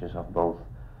advantages of both.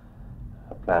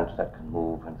 A plant that can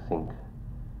move and think.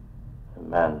 A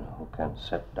man who can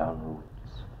set down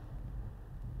roots.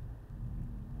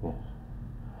 Yes.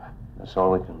 That's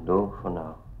all we can do for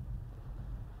now.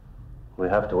 We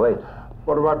have to wait.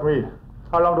 What about me?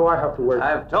 How long do I have to wait?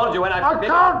 I've told you when I can't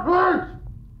wait!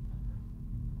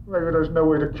 Maybe there's no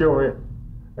way to kill me.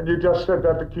 And you just said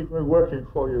that to keep me working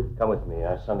for you. Come with me.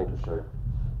 I have something to show you.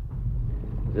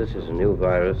 This is a new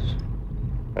virus.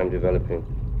 I'm developing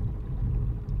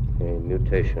a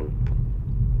mutation.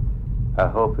 I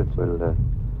hope it will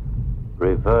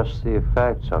reverse the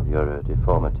effects of your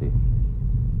deformity.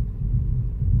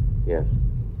 Yes.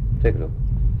 Take a look.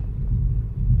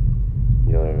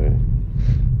 Your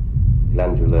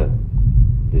glandular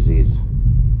disease.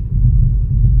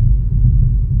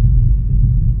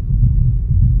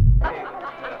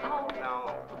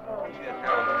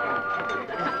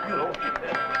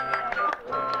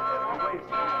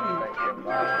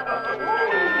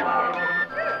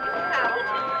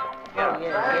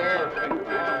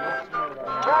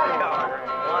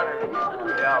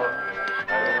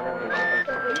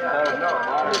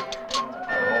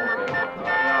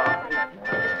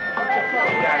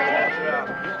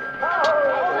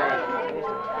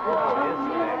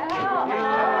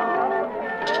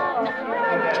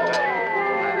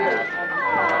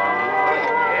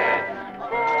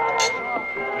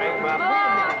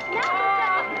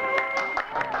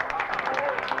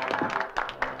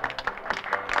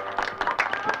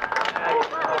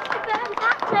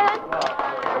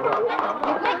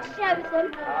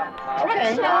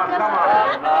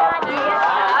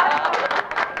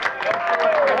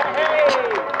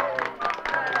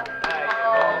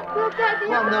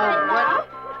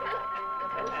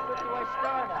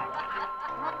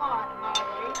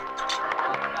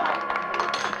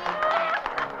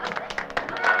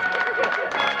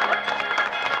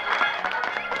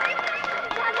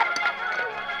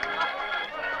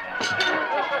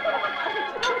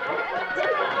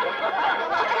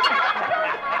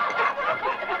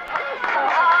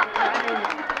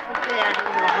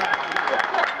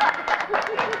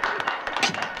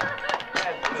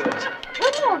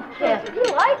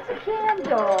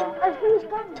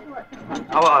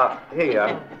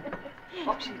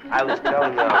 I was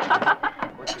telling,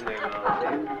 what's your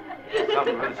name?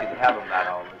 Something Lucy to have about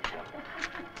all this.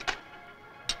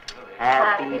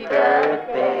 Happy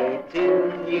birthday to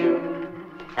you.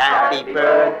 Happy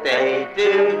birthday to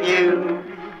you.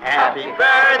 Happy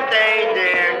birthday,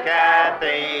 dear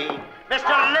Kathy.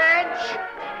 Mr. Lynch!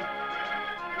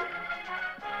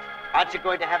 Aren't you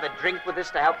going to have a drink with us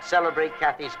to help celebrate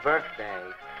Kathy's birthday?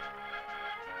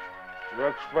 You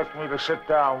expect me to sit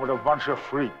down with a bunch of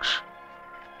freaks?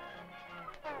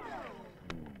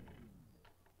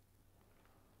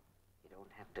 You don't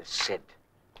have to sit,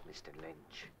 Mr.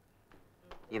 Lynch.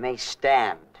 You may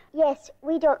stand. Yes,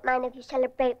 we don't mind if you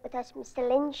celebrate with us, Mr.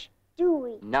 Lynch, do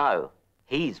we? No,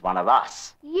 he's one of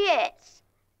us. Yes.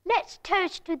 Let's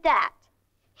toast to that.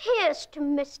 Here's to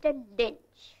Mr.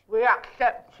 Lynch. We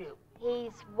accept you.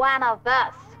 He's one of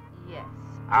us. Yes.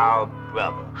 Our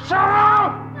brother. Shut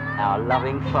up! Our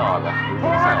loving father. Who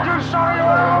let you say you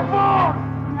were a boss?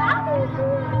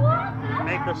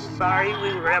 make us sorry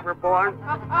we were ever born? So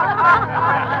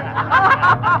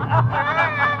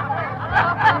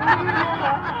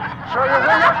you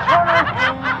think that's funny?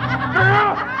 Do you?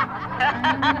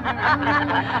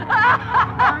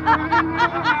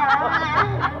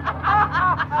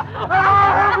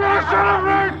 I'll help you to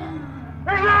celebrate!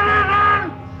 Is that it then?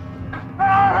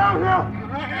 I'll help you!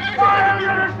 I'll help you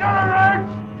to celebrate!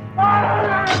 I'll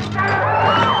help you to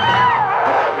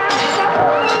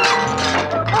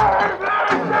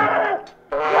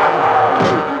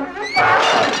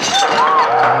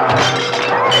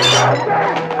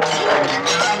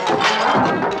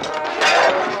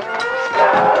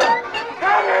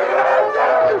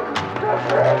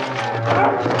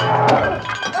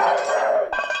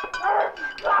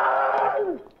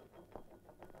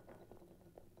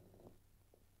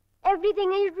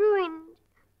Everything is ruined.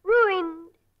 Ruined.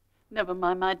 Never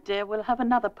mind, my dear. We'll have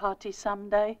another party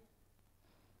someday.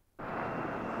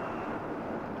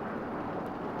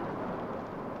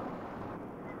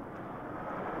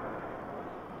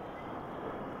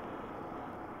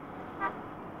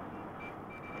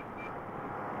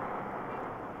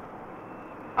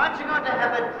 Aren't you going to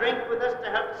have a drink with us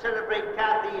to help celebrate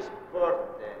Kathy's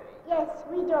birthday? Yes,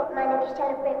 we don't mind if you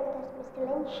celebrate with us, Mr.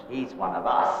 Lynch. He's one of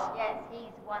us. Yes,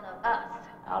 he's one of us.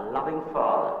 Our loving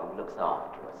father who looks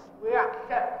after us. We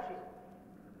accept you.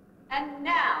 And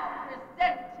now,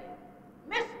 presenting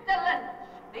Mr. Lynch,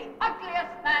 the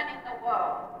ugliest man in the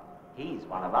world. He's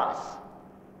one of us.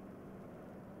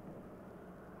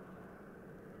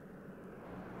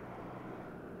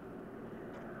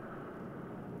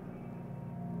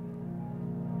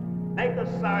 Make us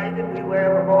sorry that we were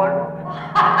ever born.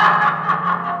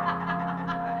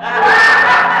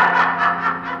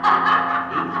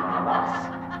 He's one of us.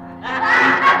 He's one of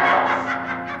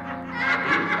us.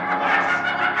 He's one of us.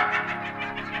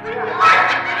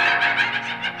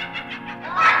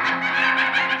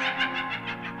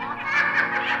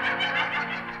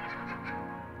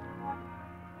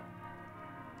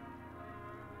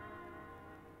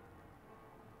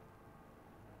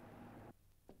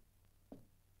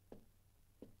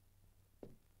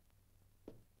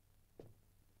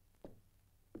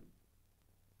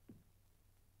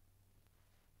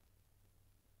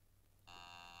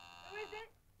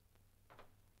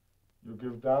 You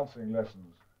give dancing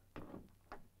lessons.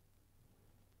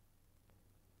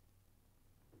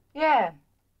 Yeah.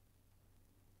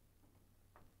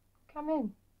 Come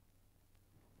in.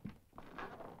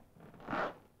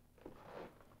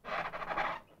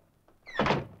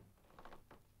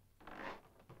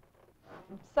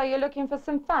 So you're looking for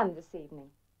some fun this evening?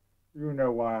 You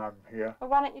know why I'm here.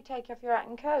 Well, why don't you take off your hat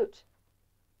and coat?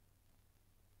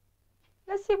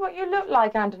 Let's see what you look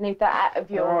like underneath that hat of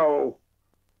yours. Oh.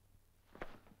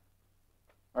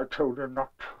 I told her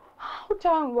not to. Oh,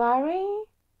 don't worry.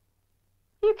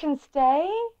 You can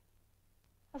stay.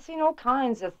 I've seen all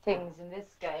kinds of things in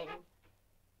this game.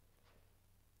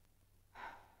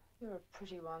 You're a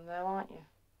pretty one, though, aren't you?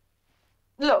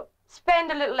 Look,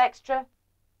 spend a little extra,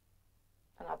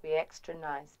 and I'll be extra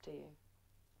nice to you.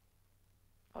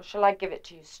 Or shall I give it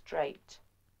to you straight?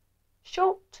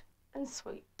 Short and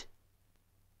sweet.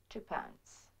 £2.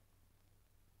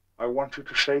 I want you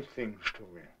to say things to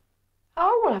me.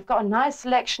 Oh, well, I've got a nice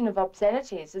selection of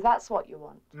obscenities, if that's what you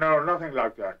want. No, nothing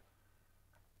like that.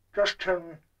 Just tell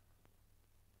me.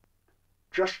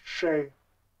 Just say.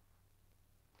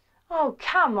 Oh,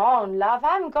 come on, love.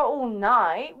 I haven't got all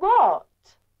night. What?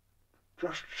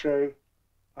 Just say,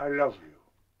 I love you.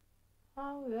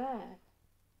 Oh, there.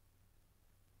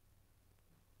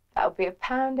 That'll be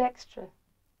 £1 extra.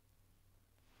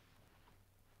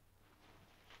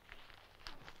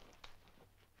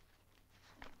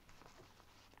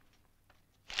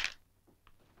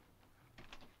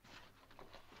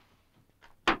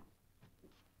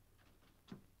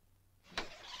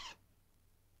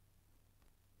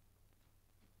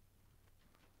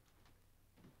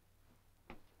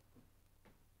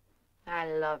 I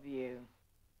love you.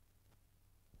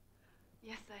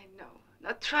 Yes, I know.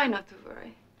 Now try not to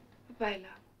worry. Goodbye,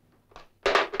 love.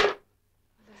 There's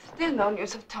still no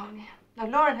news of Tony. Now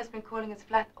Lauren has been calling his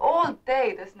flat all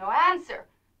day. There's no answer.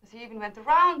 Because he even went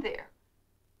around there.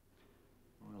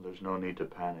 Well, there's no need to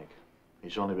panic.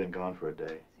 He's only been gone for a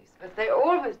day. But they're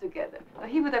always together. Now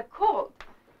he would have called.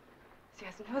 He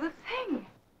hasn't heard a thing.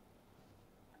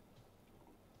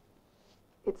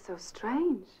 It's so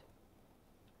strange.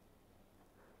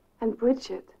 And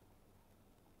Bridget.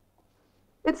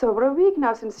 It's over a week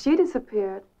now since she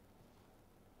disappeared.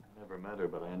 I never met her,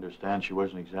 but I understand she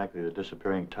wasn't exactly the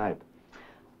disappearing type.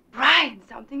 Brian,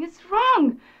 something is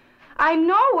wrong. I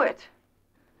know it.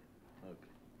 Look,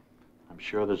 I'm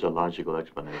sure there's a logical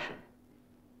explanation.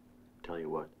 Tell you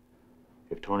what,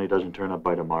 if Tony doesn't turn up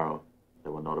by tomorrow,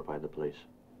 then we'll notify the police.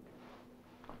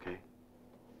 Okay?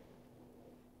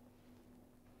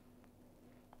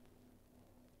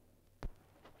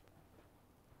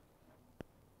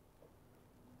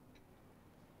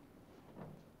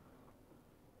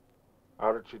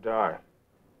 How did she die?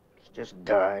 She just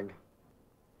died.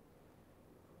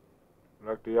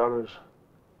 Like the others?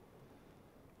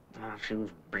 Oh, she was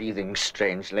breathing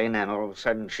strangely, and then all of a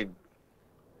sudden she'd...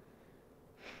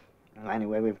 Well,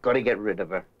 anyway, we've got to get rid of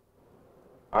her.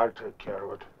 I'll take care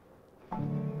of it.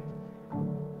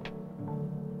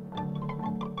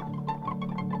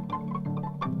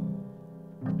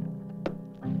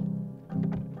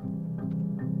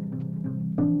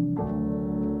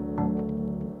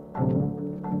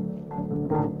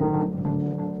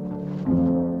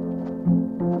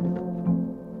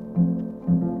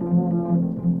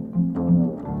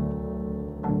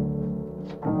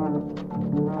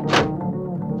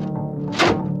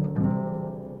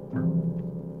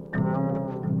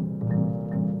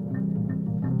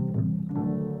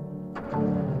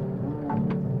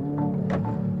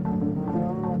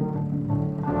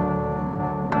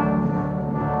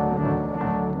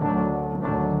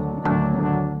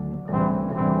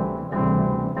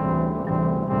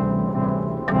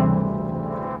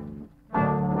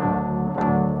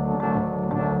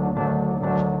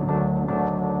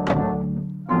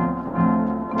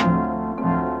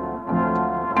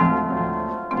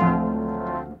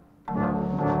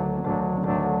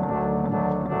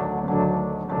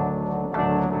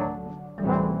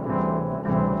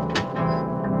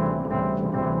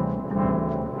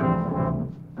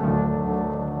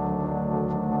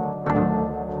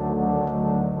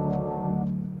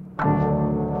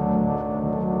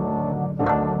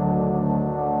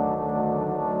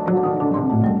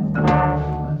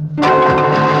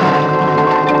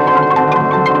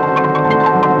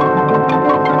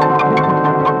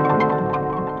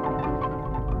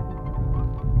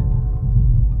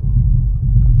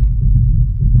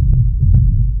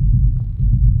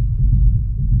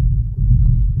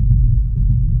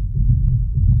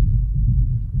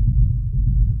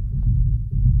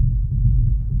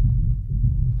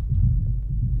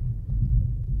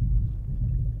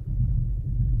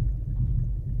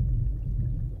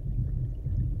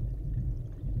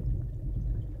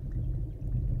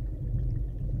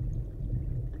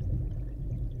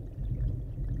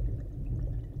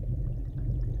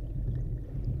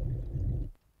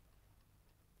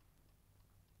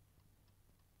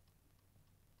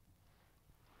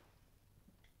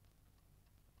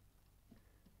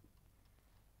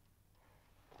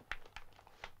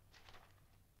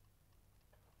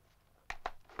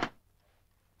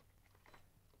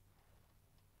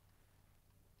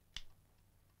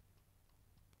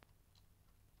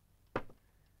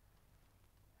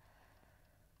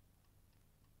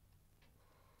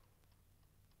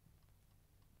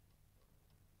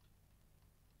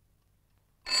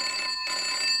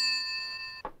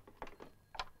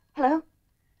 Hello?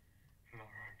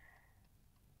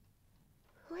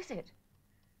 Who is it?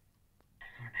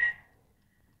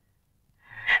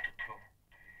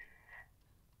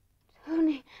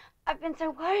 Tony, I've been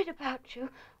so worried about you.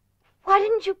 Why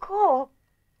didn't you call?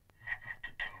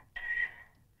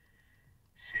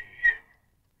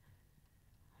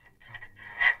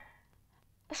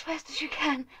 As fast as you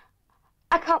can.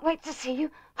 I can't wait to see you.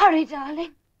 Hurry,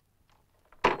 darling.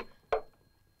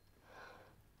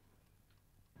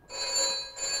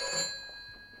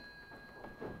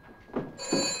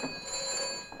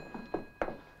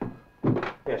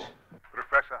 Yes.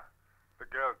 Professor, the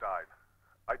girl died.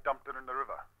 I dumped her in the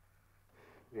river.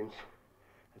 Lynch,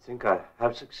 I think I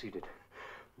have succeeded.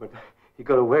 But he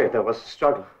got away. There was a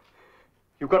struggle.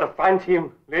 You've got to find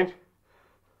him, Lynch.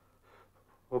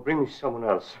 Or bring me someone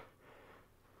else.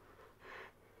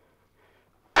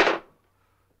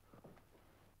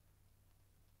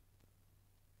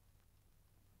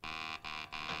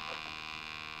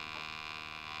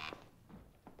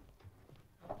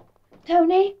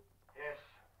 Tony? Yes,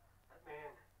 let me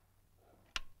in.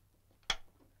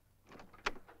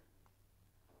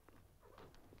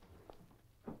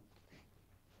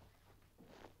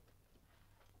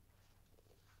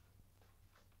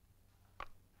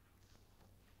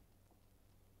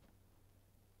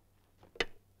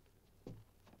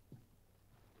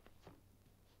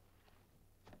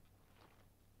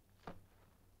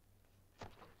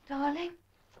 Darling?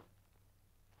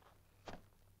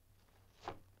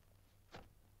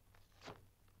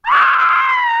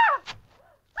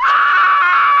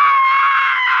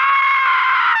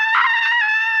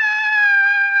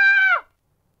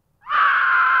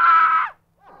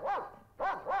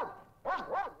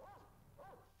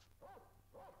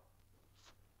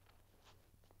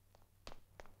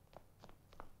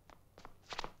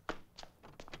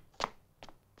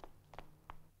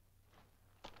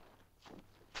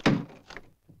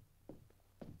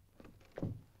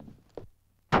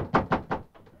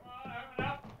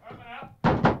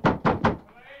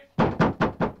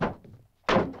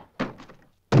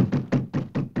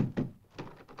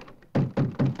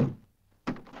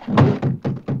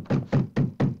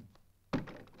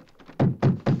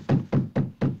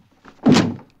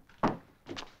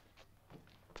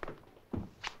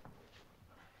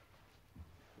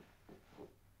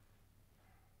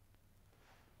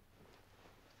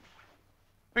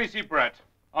 P.C. Brett.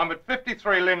 I'm at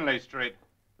 53 Linley Street.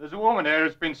 There's a woman here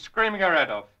who's been screaming her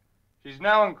head off. She's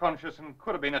now unconscious and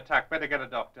could have been attacked. Better get a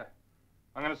doctor.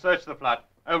 I'm going to search the flat.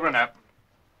 Over and out.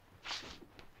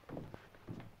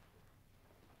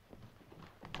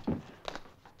 Is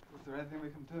there anything we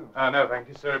can do? No, thank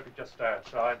you, sir. If you just stay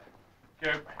outside.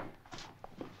 Thank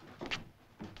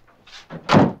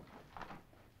you.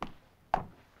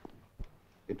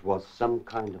 It was some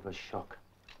kind of a shock.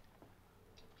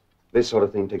 This sort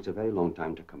of thing takes a very long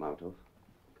time to come out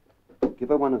of. Give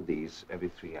her one of these every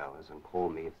 3 hours and call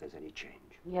me if there's any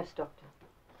change. Yes, Doctor.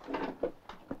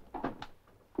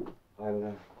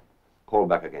 I'll call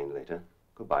back again later.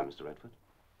 Goodbye, Mr. Redford.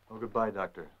 Oh, goodbye,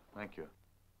 Doctor. Thank you.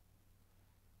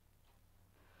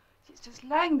 She's just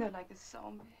lying there like a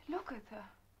zombie. Look at her.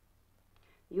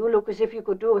 You look as if you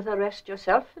could do with the rest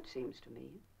yourself, it seems to me.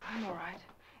 I'm all right.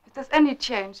 If there's any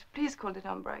change, please call the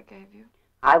number I gave you.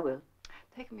 I will.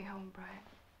 Take me home,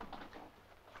 Brian.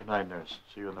 Good night, nurse.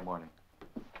 See you in the morning.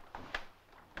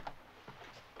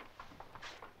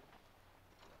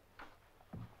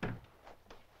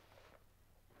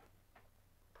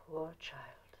 Poor child.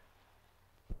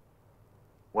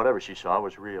 Whatever she saw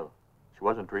was real. She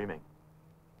wasn't dreaming.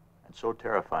 And so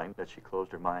terrifying that she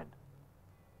closed her mind,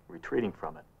 retreating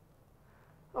from it.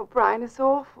 Oh, Brian, it's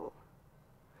awful.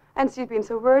 And she'd been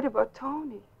so worried about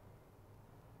Tony.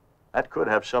 That could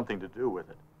have something to do with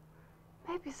it.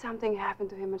 Maybe something happened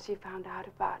to him and she found out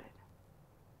about it.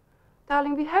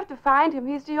 Darling, we have to find him.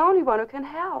 He's the only one who can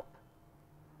help.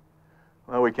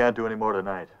 Well, we can't do any more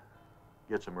tonight.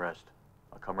 Get some rest.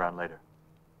 I'll come around later.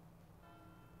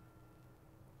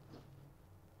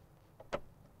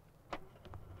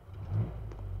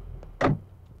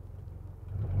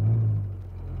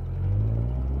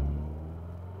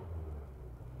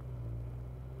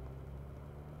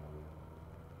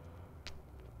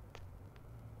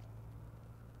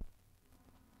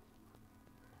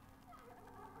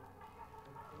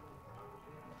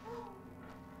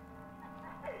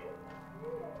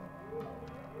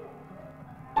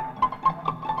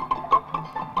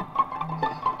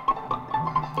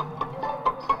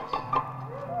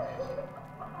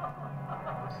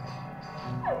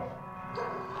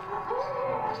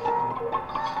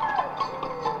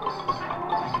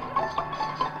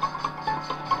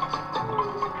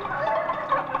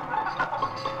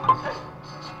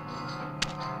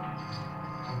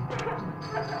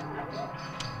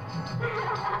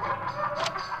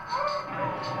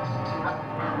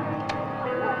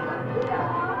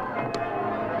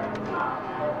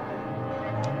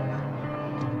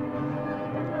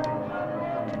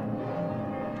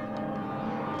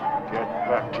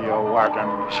 Back to your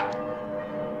wagons.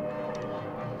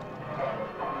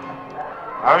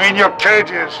 I mean your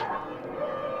cages.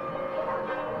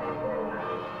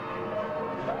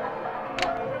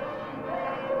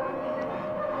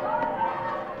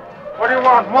 What do you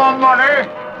want? More money?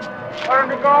 Why don't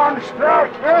you go on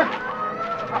straight, eh?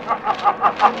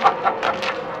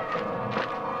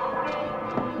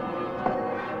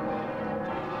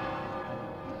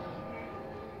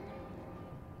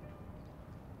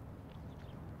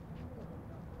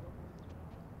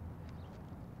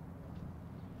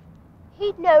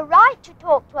 He'd no right to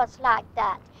talk to us like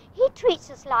that. He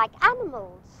treats us like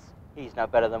animals. He's no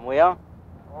better than we are.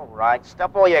 All right,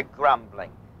 stop all your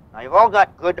grumbling. Now, you've all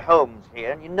got good homes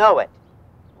here, and you know it.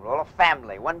 We're all a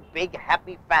family, one big,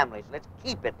 happy family, so let's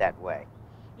keep it that way.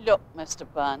 Look,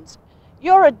 Mr. Burns,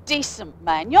 you're a decent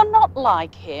man. You're not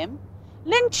like him.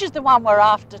 Lynch is the one we're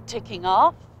after ticking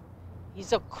off.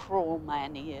 He's a cruel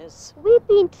man, he is. We've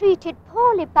been treated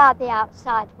poorly by the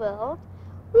outside world.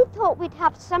 We thought we'd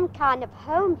have some kind of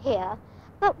home here,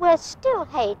 but we're still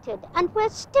hated, and we're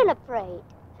still afraid.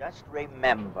 Just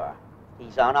remember,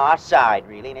 he's on our side,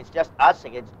 really, and it's just us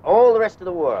against all the rest of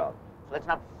the world. So let's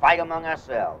not fight among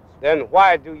ourselves. Then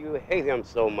why do you hate him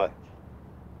so much?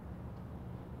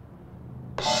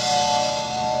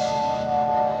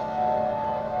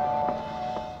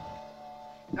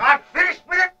 Now, finished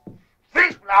with it?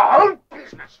 Finished with the whole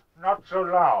business? Not so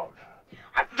loud.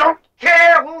 I don't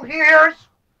care who hears.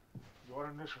 You're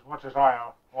in this as much as I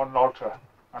am, on Walter.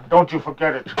 And don't you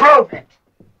forget it. Prove it.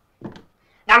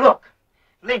 Now look,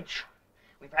 Lynch,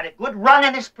 we've had a good run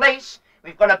in this place.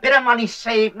 We've got a bit of money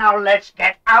saved. Now let's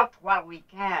get out while we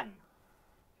can.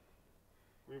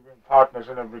 We've been partners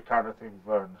in every kind of thing,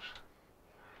 Burns.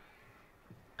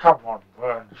 Come on,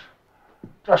 Burns.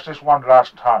 Just this one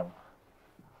last time.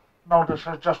 Notice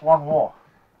there's just one more.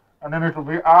 And then it'll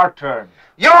be our turn.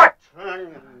 Your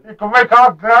turn? You can make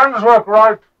our guns work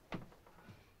right.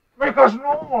 Make us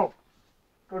normal.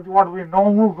 Don't you want to be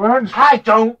normal, Burns? I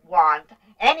don't want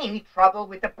any trouble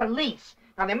with the police.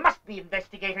 Now, they must be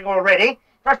investigating already.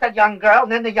 First that young girl,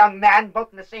 and then the young man,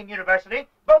 both in the same university,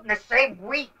 both in the same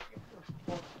week.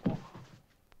 You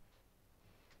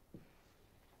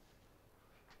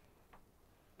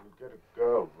get a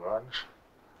girl, Vance.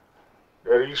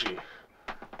 They're easy.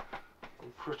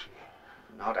 And pretty.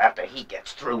 Not after he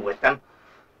gets through with them.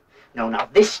 No, now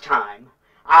this time,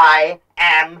 I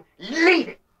am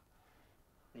leaving.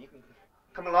 You can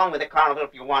come along with the carnival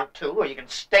if you want to, or you can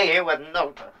stay here with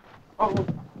Nota. Oh,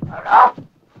 up.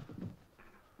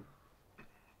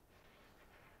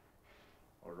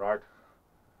 All right.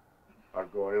 I'll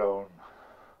go alone.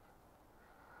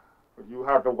 But you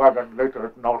have the wagon later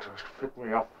at Nalta's to pick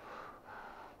me up,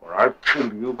 or I'll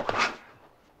kill you.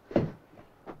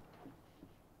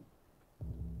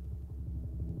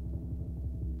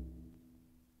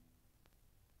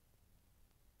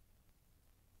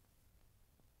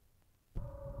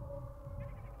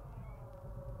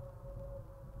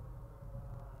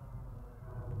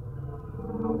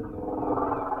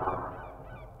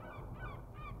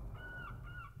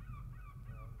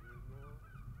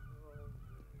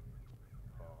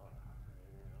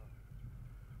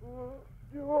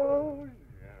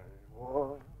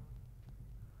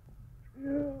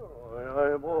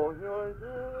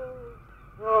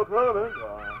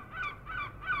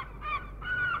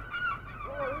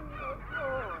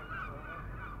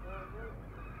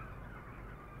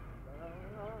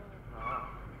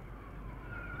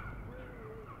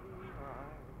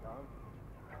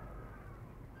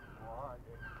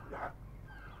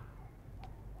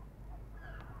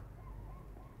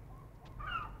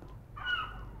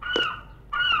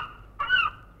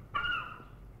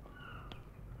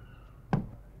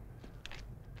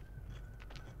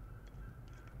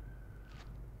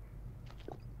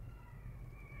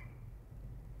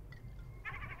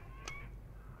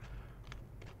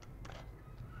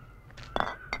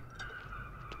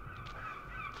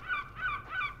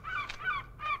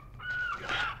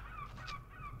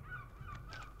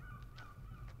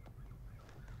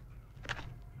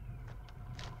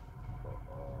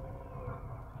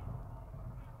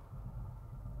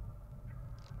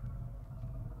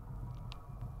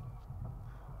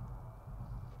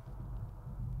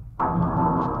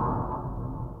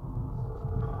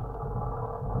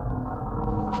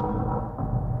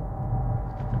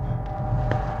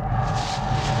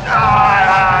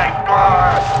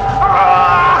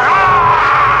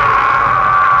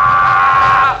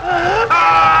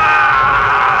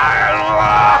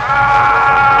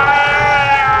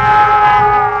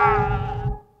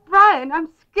 Brian, I'm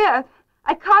scared.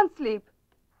 I can't sleep.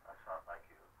 That's not like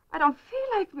you. I don't feel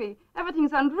like me.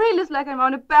 Everything's unreal. It's like I'm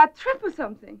on a bad trip or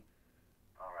something.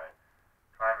 All right.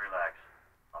 Try and relax.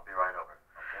 I'll be right over,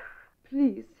 okay?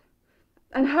 Please.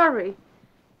 And hurry.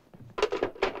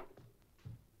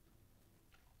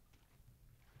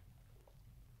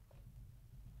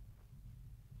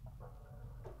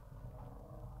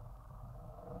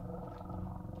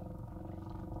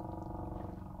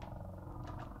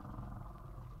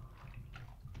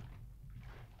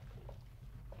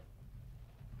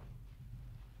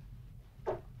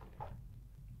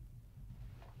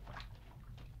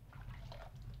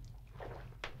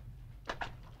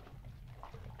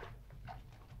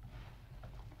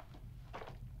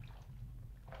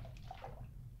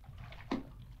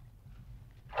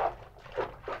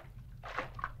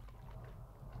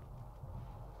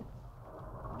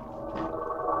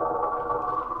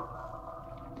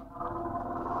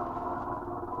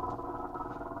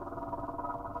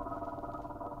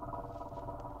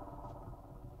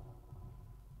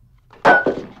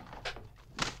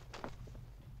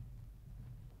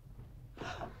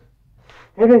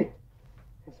 Henry,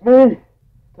 it's me,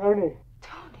 Tony.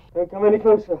 Tony? Don't come any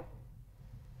closer.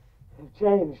 I've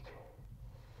changed.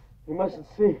 You mustn't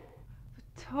see.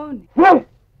 But Tony. No!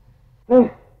 No.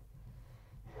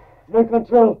 No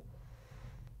control.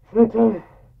 No time.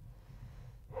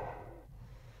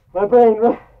 My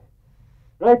brain,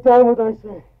 write down what I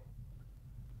say.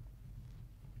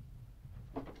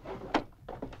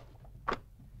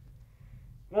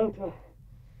 Nota,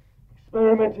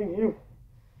 experimenting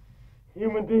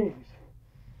human beings.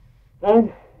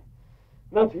 And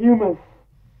not human.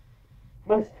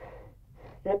 Must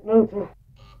get Nota.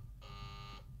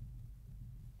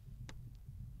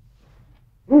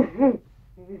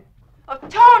 Oh,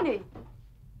 Tony!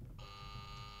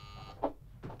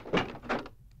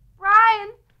 Brian!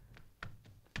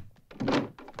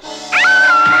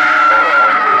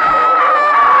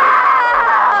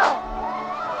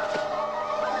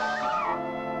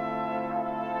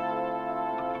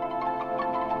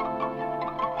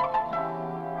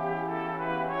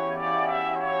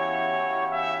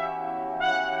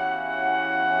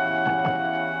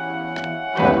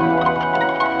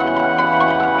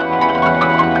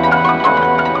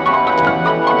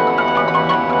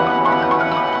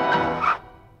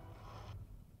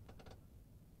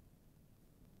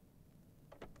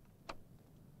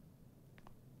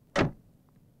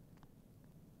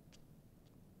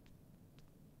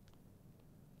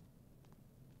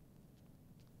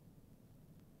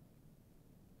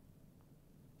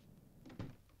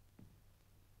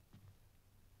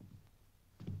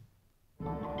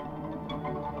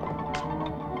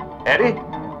 Eddie?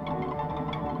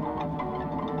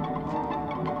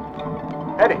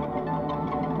 Eddie?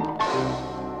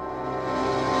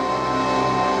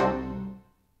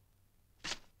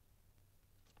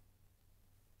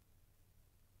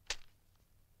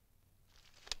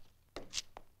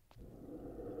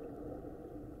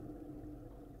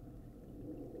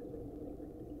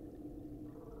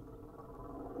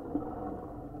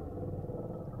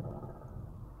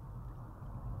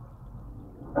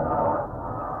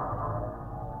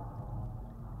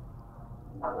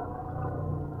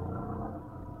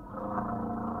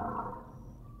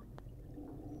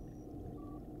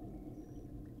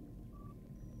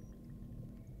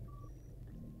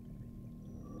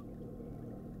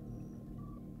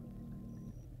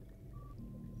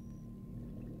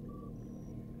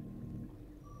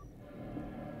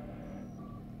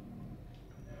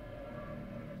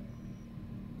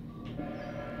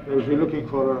 They'll be looking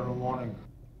for her in the morning.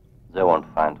 They won't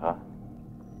find her.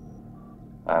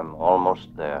 I'm almost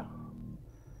there.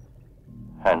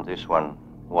 And this one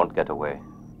won't get away.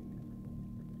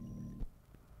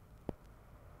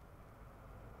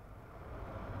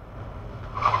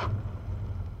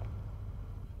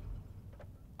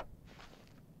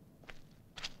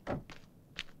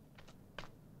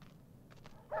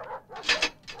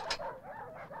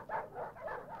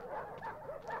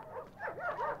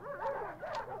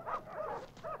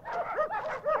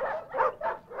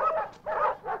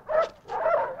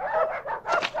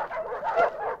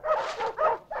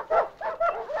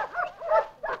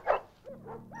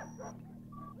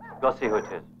 Go see who it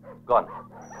is. Go on.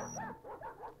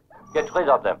 Get rid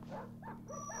of them.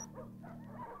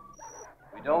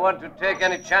 We don't want to take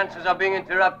any chances of being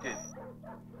interrupted.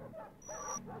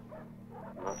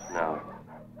 Not now.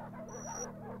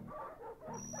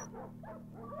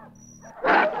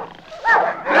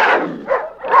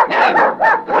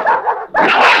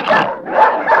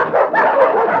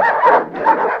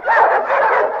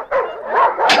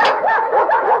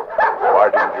 Why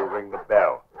didn't you ring the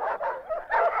bell?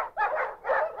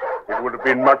 It would have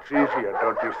been much easier,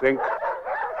 don't you think?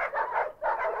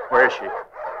 Where is she?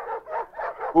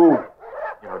 Who?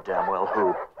 You know damn well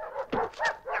who.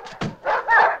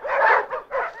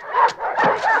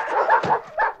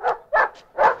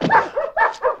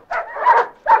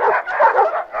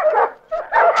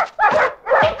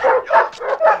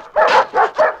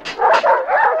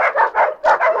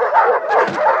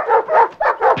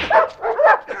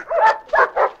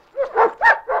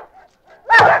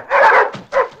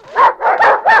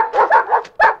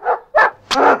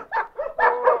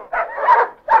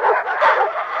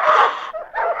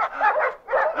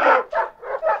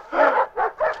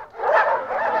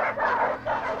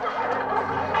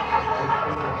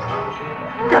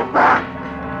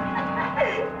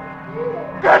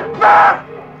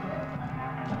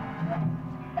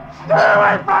 Stay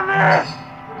away from me!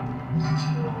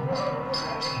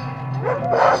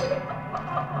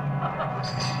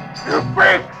 You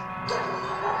freaks!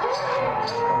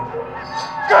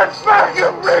 Get back, you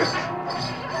freaks!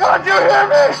 Can't you hear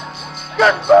me?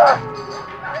 Get back!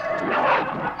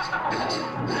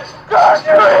 Can't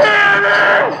you hear me?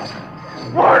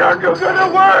 Why don't you get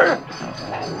away?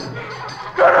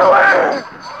 Get away!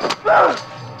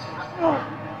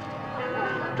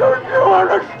 Don't you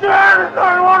understand,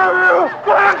 not one of you?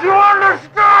 Can't you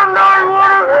understand, not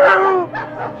one of you?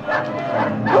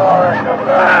 Bring the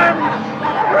man!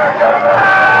 Bring the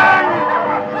man!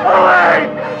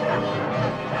 Away!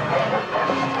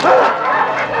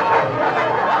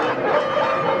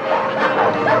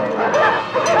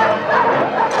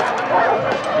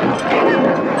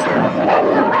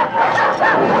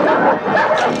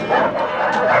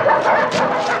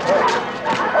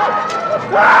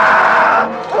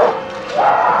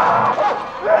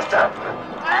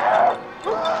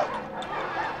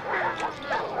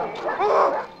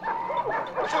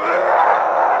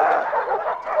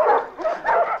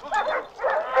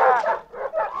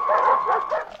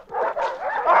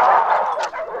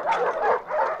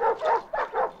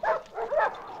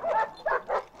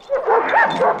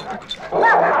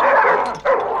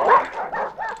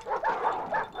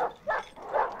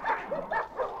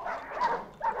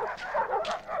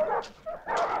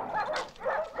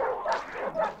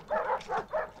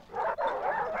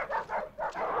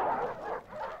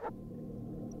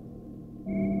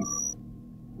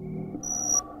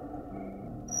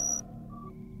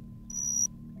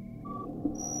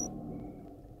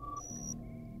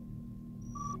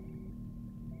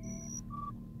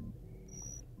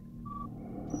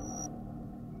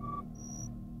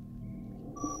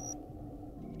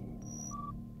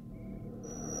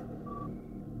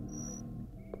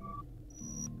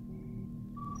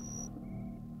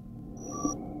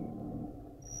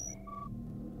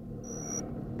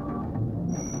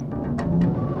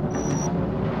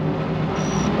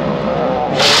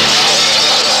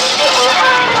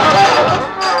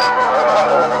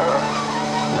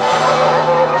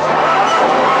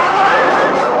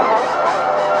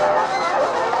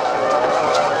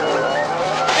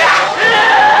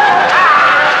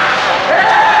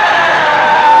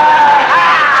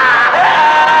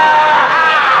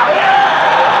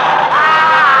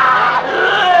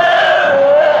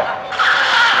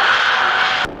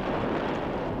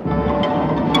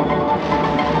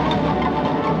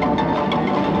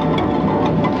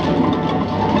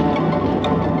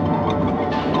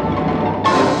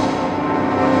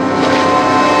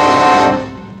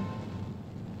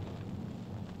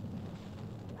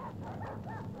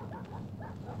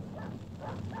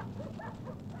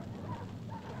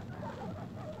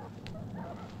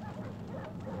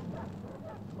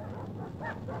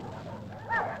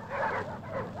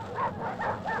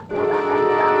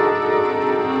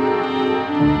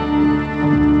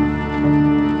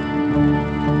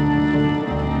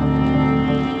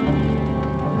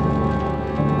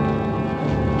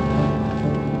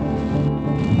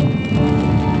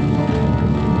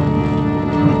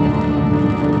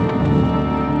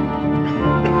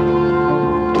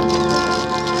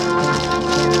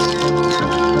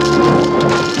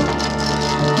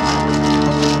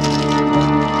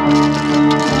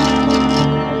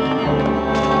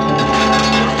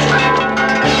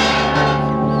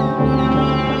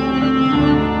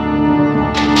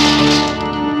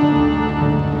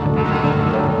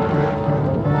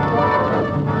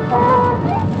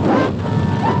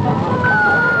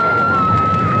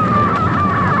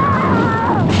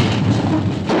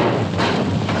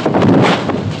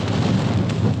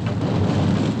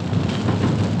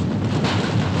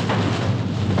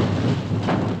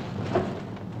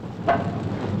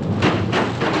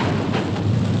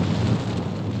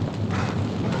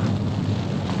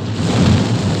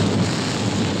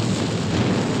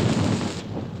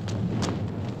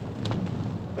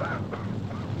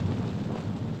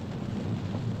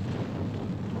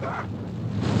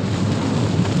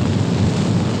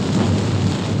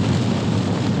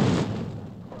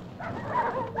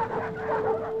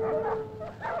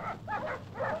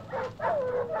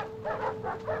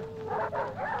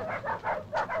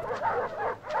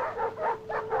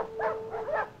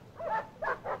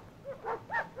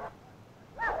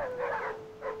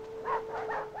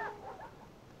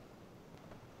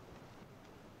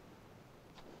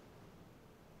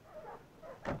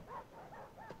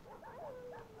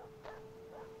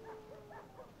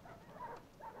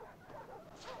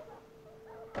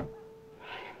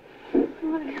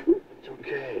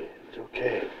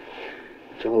 okay.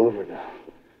 It's all over now.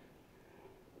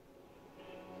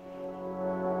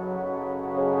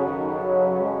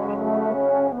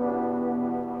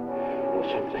 You know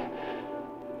something?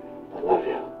 I love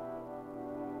you.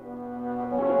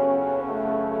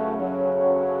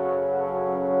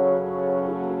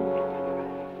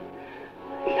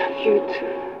 I love you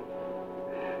too.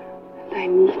 And I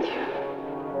need you.